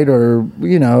 right? Or,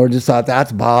 or just thought,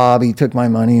 that's Bob. He took my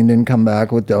money and didn't come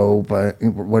back with dope,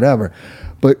 whatever.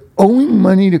 But owing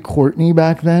money to Courtney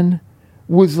back then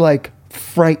was like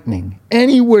frightening.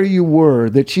 Anywhere you were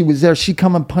that she was there, she'd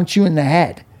come and punch you in the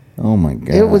head. Oh my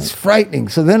God. It was frightening.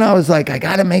 So then I was like, I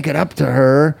got to make it up to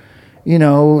her,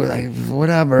 like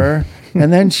whatever.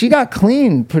 And then she got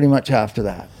clean pretty much after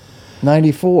that.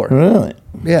 94. Really?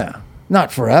 Yeah.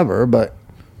 Not forever, but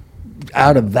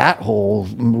out of that whole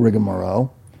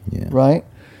rigmarole. Yeah. Right?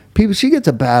 She gets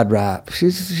a bad rap.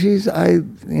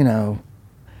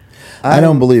 I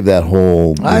don't believe that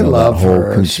whole I love that whole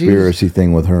her. conspiracy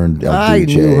thing with her and LBJ. I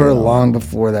knew her long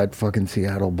before that fucking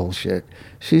Seattle bullshit.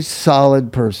 She's a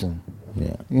solid person.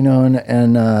 Yeah.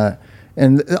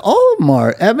 And all of them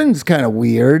are. Evan's kind of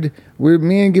weird.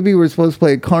 Me and Gibby were supposed to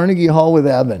play at Carnegie Hall with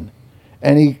Evan,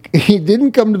 and he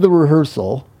didn't come to the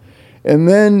rehearsal. And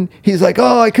then he's like,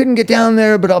 "Oh, I couldn't get down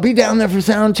there, but I'll be down there for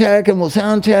sound check, and we'll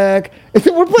sound check." And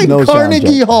then we're playing No sound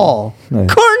Carnegie check. Hall. Right.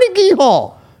 Carnegie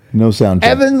Hall. No sound check.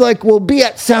 Evan we'll be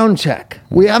at sound check.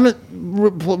 We haven't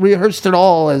rehearsed at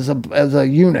all as a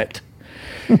unit.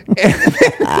 And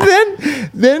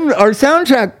then our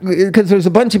soundtrack, because there's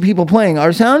a bunch of people playing,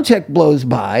 our sound check blows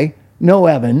by. No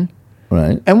Evan.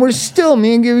 Right. And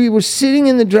me and Gibby were sitting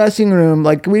in the dressing room,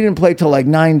 like we didn't play till like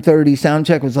 9:30. Sound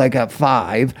check was like at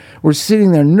 5. We're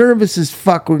sitting there nervous as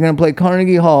fuck. We're gonna play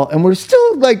Carnegie Hall, and we're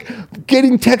still like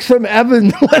getting texts from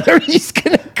Evan whether he's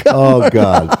gonna come. Oh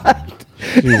God.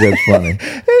 Jeez, that's funny.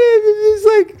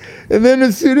 And then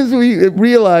as soon as we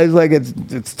realized like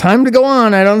it's time to go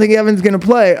on, I don't think Evan's gonna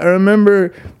play. I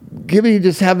remember Gibby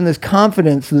just having this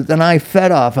confidence that then I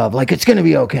fed off of, like, it's gonna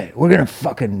be okay. We're gonna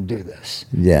fucking do this.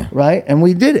 Yeah. Right? And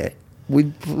we did it. We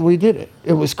did it.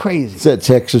 It was crazy. It's that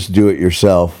Texas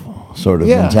do-it-yourself sort of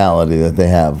mentality that they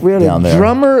have We had down a there.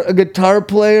 drummer, a guitar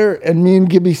player, and me and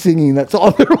Gibby singing. That's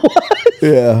all there was.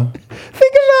 Yeah.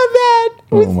 Think about that.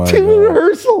 With Oh my 2 God.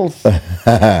 rehearsals.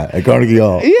 At Carnegie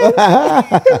Hall.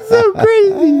 Yeah, it's so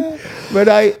crazy.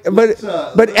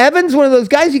 But Evan's one of those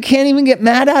guys you can't even get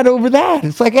mad at over that.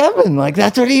 It's like Evan, like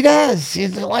that's what he does.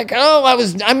 He's like,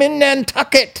 I'm in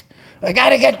Nantucket. I got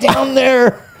to get down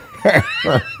there.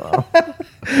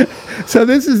 So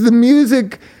this is the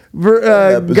music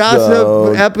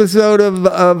gossip episode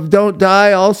of Don't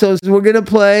Die. Also, we're gonna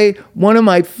play one of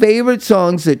my favorite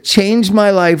songs that changed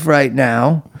my life right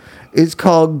now. It's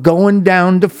called "Going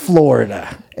Down to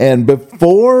Florida." And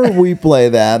before we play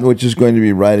that, which is going to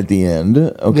be right at the end,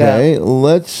 okay,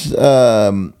 let's I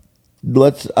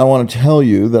want to tell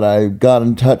you that I got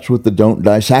in touch with the Don't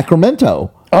Die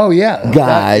Sacramento Oh yeah,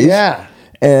 guys. yeah.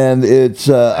 And it's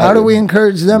How do we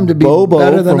encourage them to be Bobo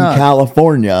better than from us?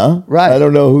 California. Right. I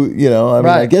don't know who, I mean, I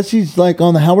Right. guess he's like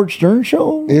on the Howard Stern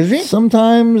show. Is he?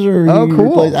 Sometimes, or Oh, he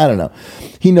cool. I don't know.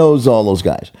 He knows all those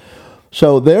guys.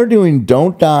 So they're doing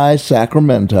Don't Die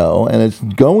Sacramento, and it's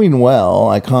going well.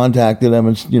 I contacted them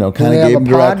and, kind they of have gave a them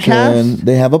direction. podcast?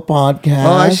 They have a podcast.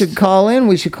 Oh, I should call in.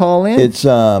 We should call in. It's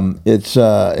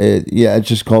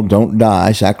just called Don't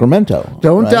Die Sacramento.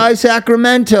 Don't right? Die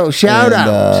Sacramento. Shout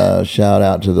out. Shout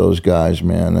out to those guys,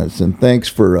 man. And thanks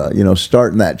for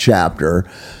starting that chapter.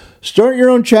 Start your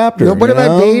own chapter. What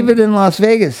about David in Las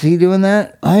Vegas? Is he doing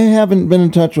that? I haven't been in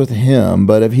touch with him,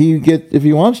 but if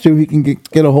he wants to, he can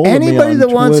get a hold of me Anybody on that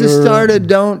wants to Twitter. start a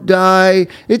Don't Die,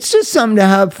 it's just something to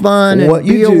have fun and What be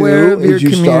you aware do of your is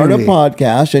you community. start a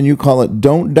podcast and you call it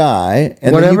Don't Die,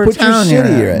 and Whatever then you put your town you're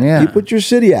city in, in. yeah. You put your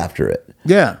city after it.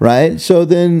 Yeah. Right. So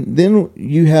then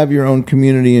you have your own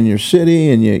community in your city,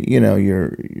 and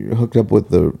you're hooked up with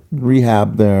the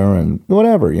rehab there and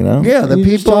whatever. Yeah, the You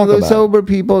just people, talk the about it. sober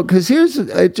people. Because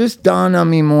it just dawned on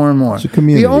me more and more. It's a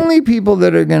community. The only people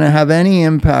that are going to have any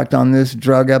impact on this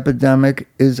drug epidemic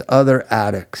is other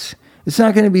addicts. It's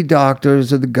not going to be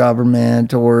doctors or the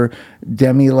government or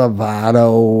Demi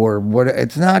Lovato or what.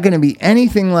 It's not going to be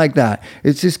anything like that.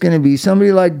 It's just going to be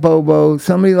somebody like Bobo,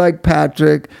 somebody like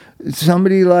Patrick,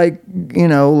 somebody like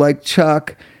like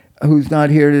Chuck, who's not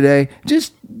here today.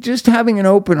 Just having an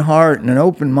open heart and an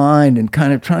open mind and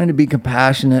kind of trying to be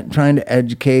compassionate, trying to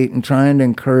educate and trying to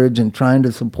encourage and trying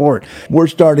to support. We're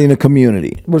starting a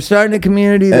community. We're starting a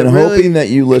community that And really hoping that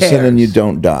you listen cares. and you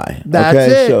don't die. That's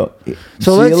okay? it. So see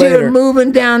let's you hear later. it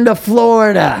moving down to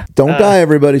Florida. Don't die,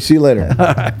 everybody. See you later.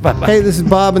 Hey, this is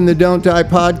Bob in the Don't Die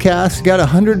podcast. Got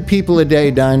 100 people a day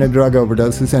dying of drug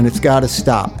overdoses, and it's got to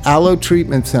stop. Aloe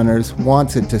Treatment Centers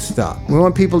wants it to stop. We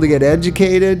want people to get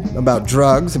educated about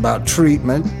drugs, about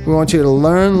treatment. We want you to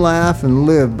learn, laugh, and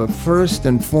live, but first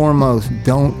and foremost,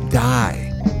 don't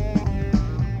die.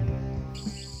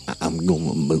 I'm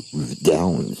gonna move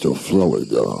down to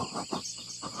Florida.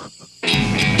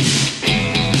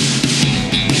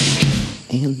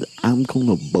 And I'm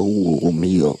gonna bowl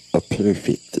me a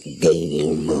perfect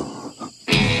game.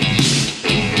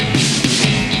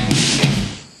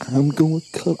 I'm gonna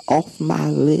cut off my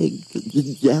leg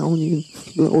down in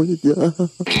Florida.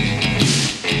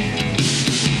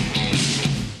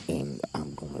 And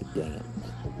I'm gonna dance.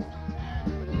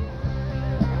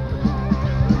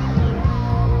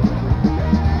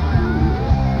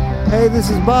 Hey, this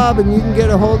is Bob, and you can get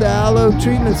a hold of Aloe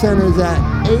Treatment Centers at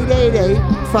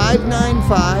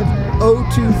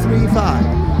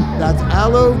 888-595-0235. That's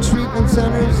Aloe Treatment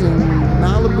Centers in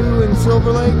Malibu and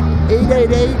Silver Lake,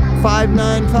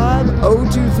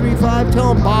 888-595-0235.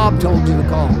 Tell them Bob told you to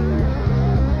call.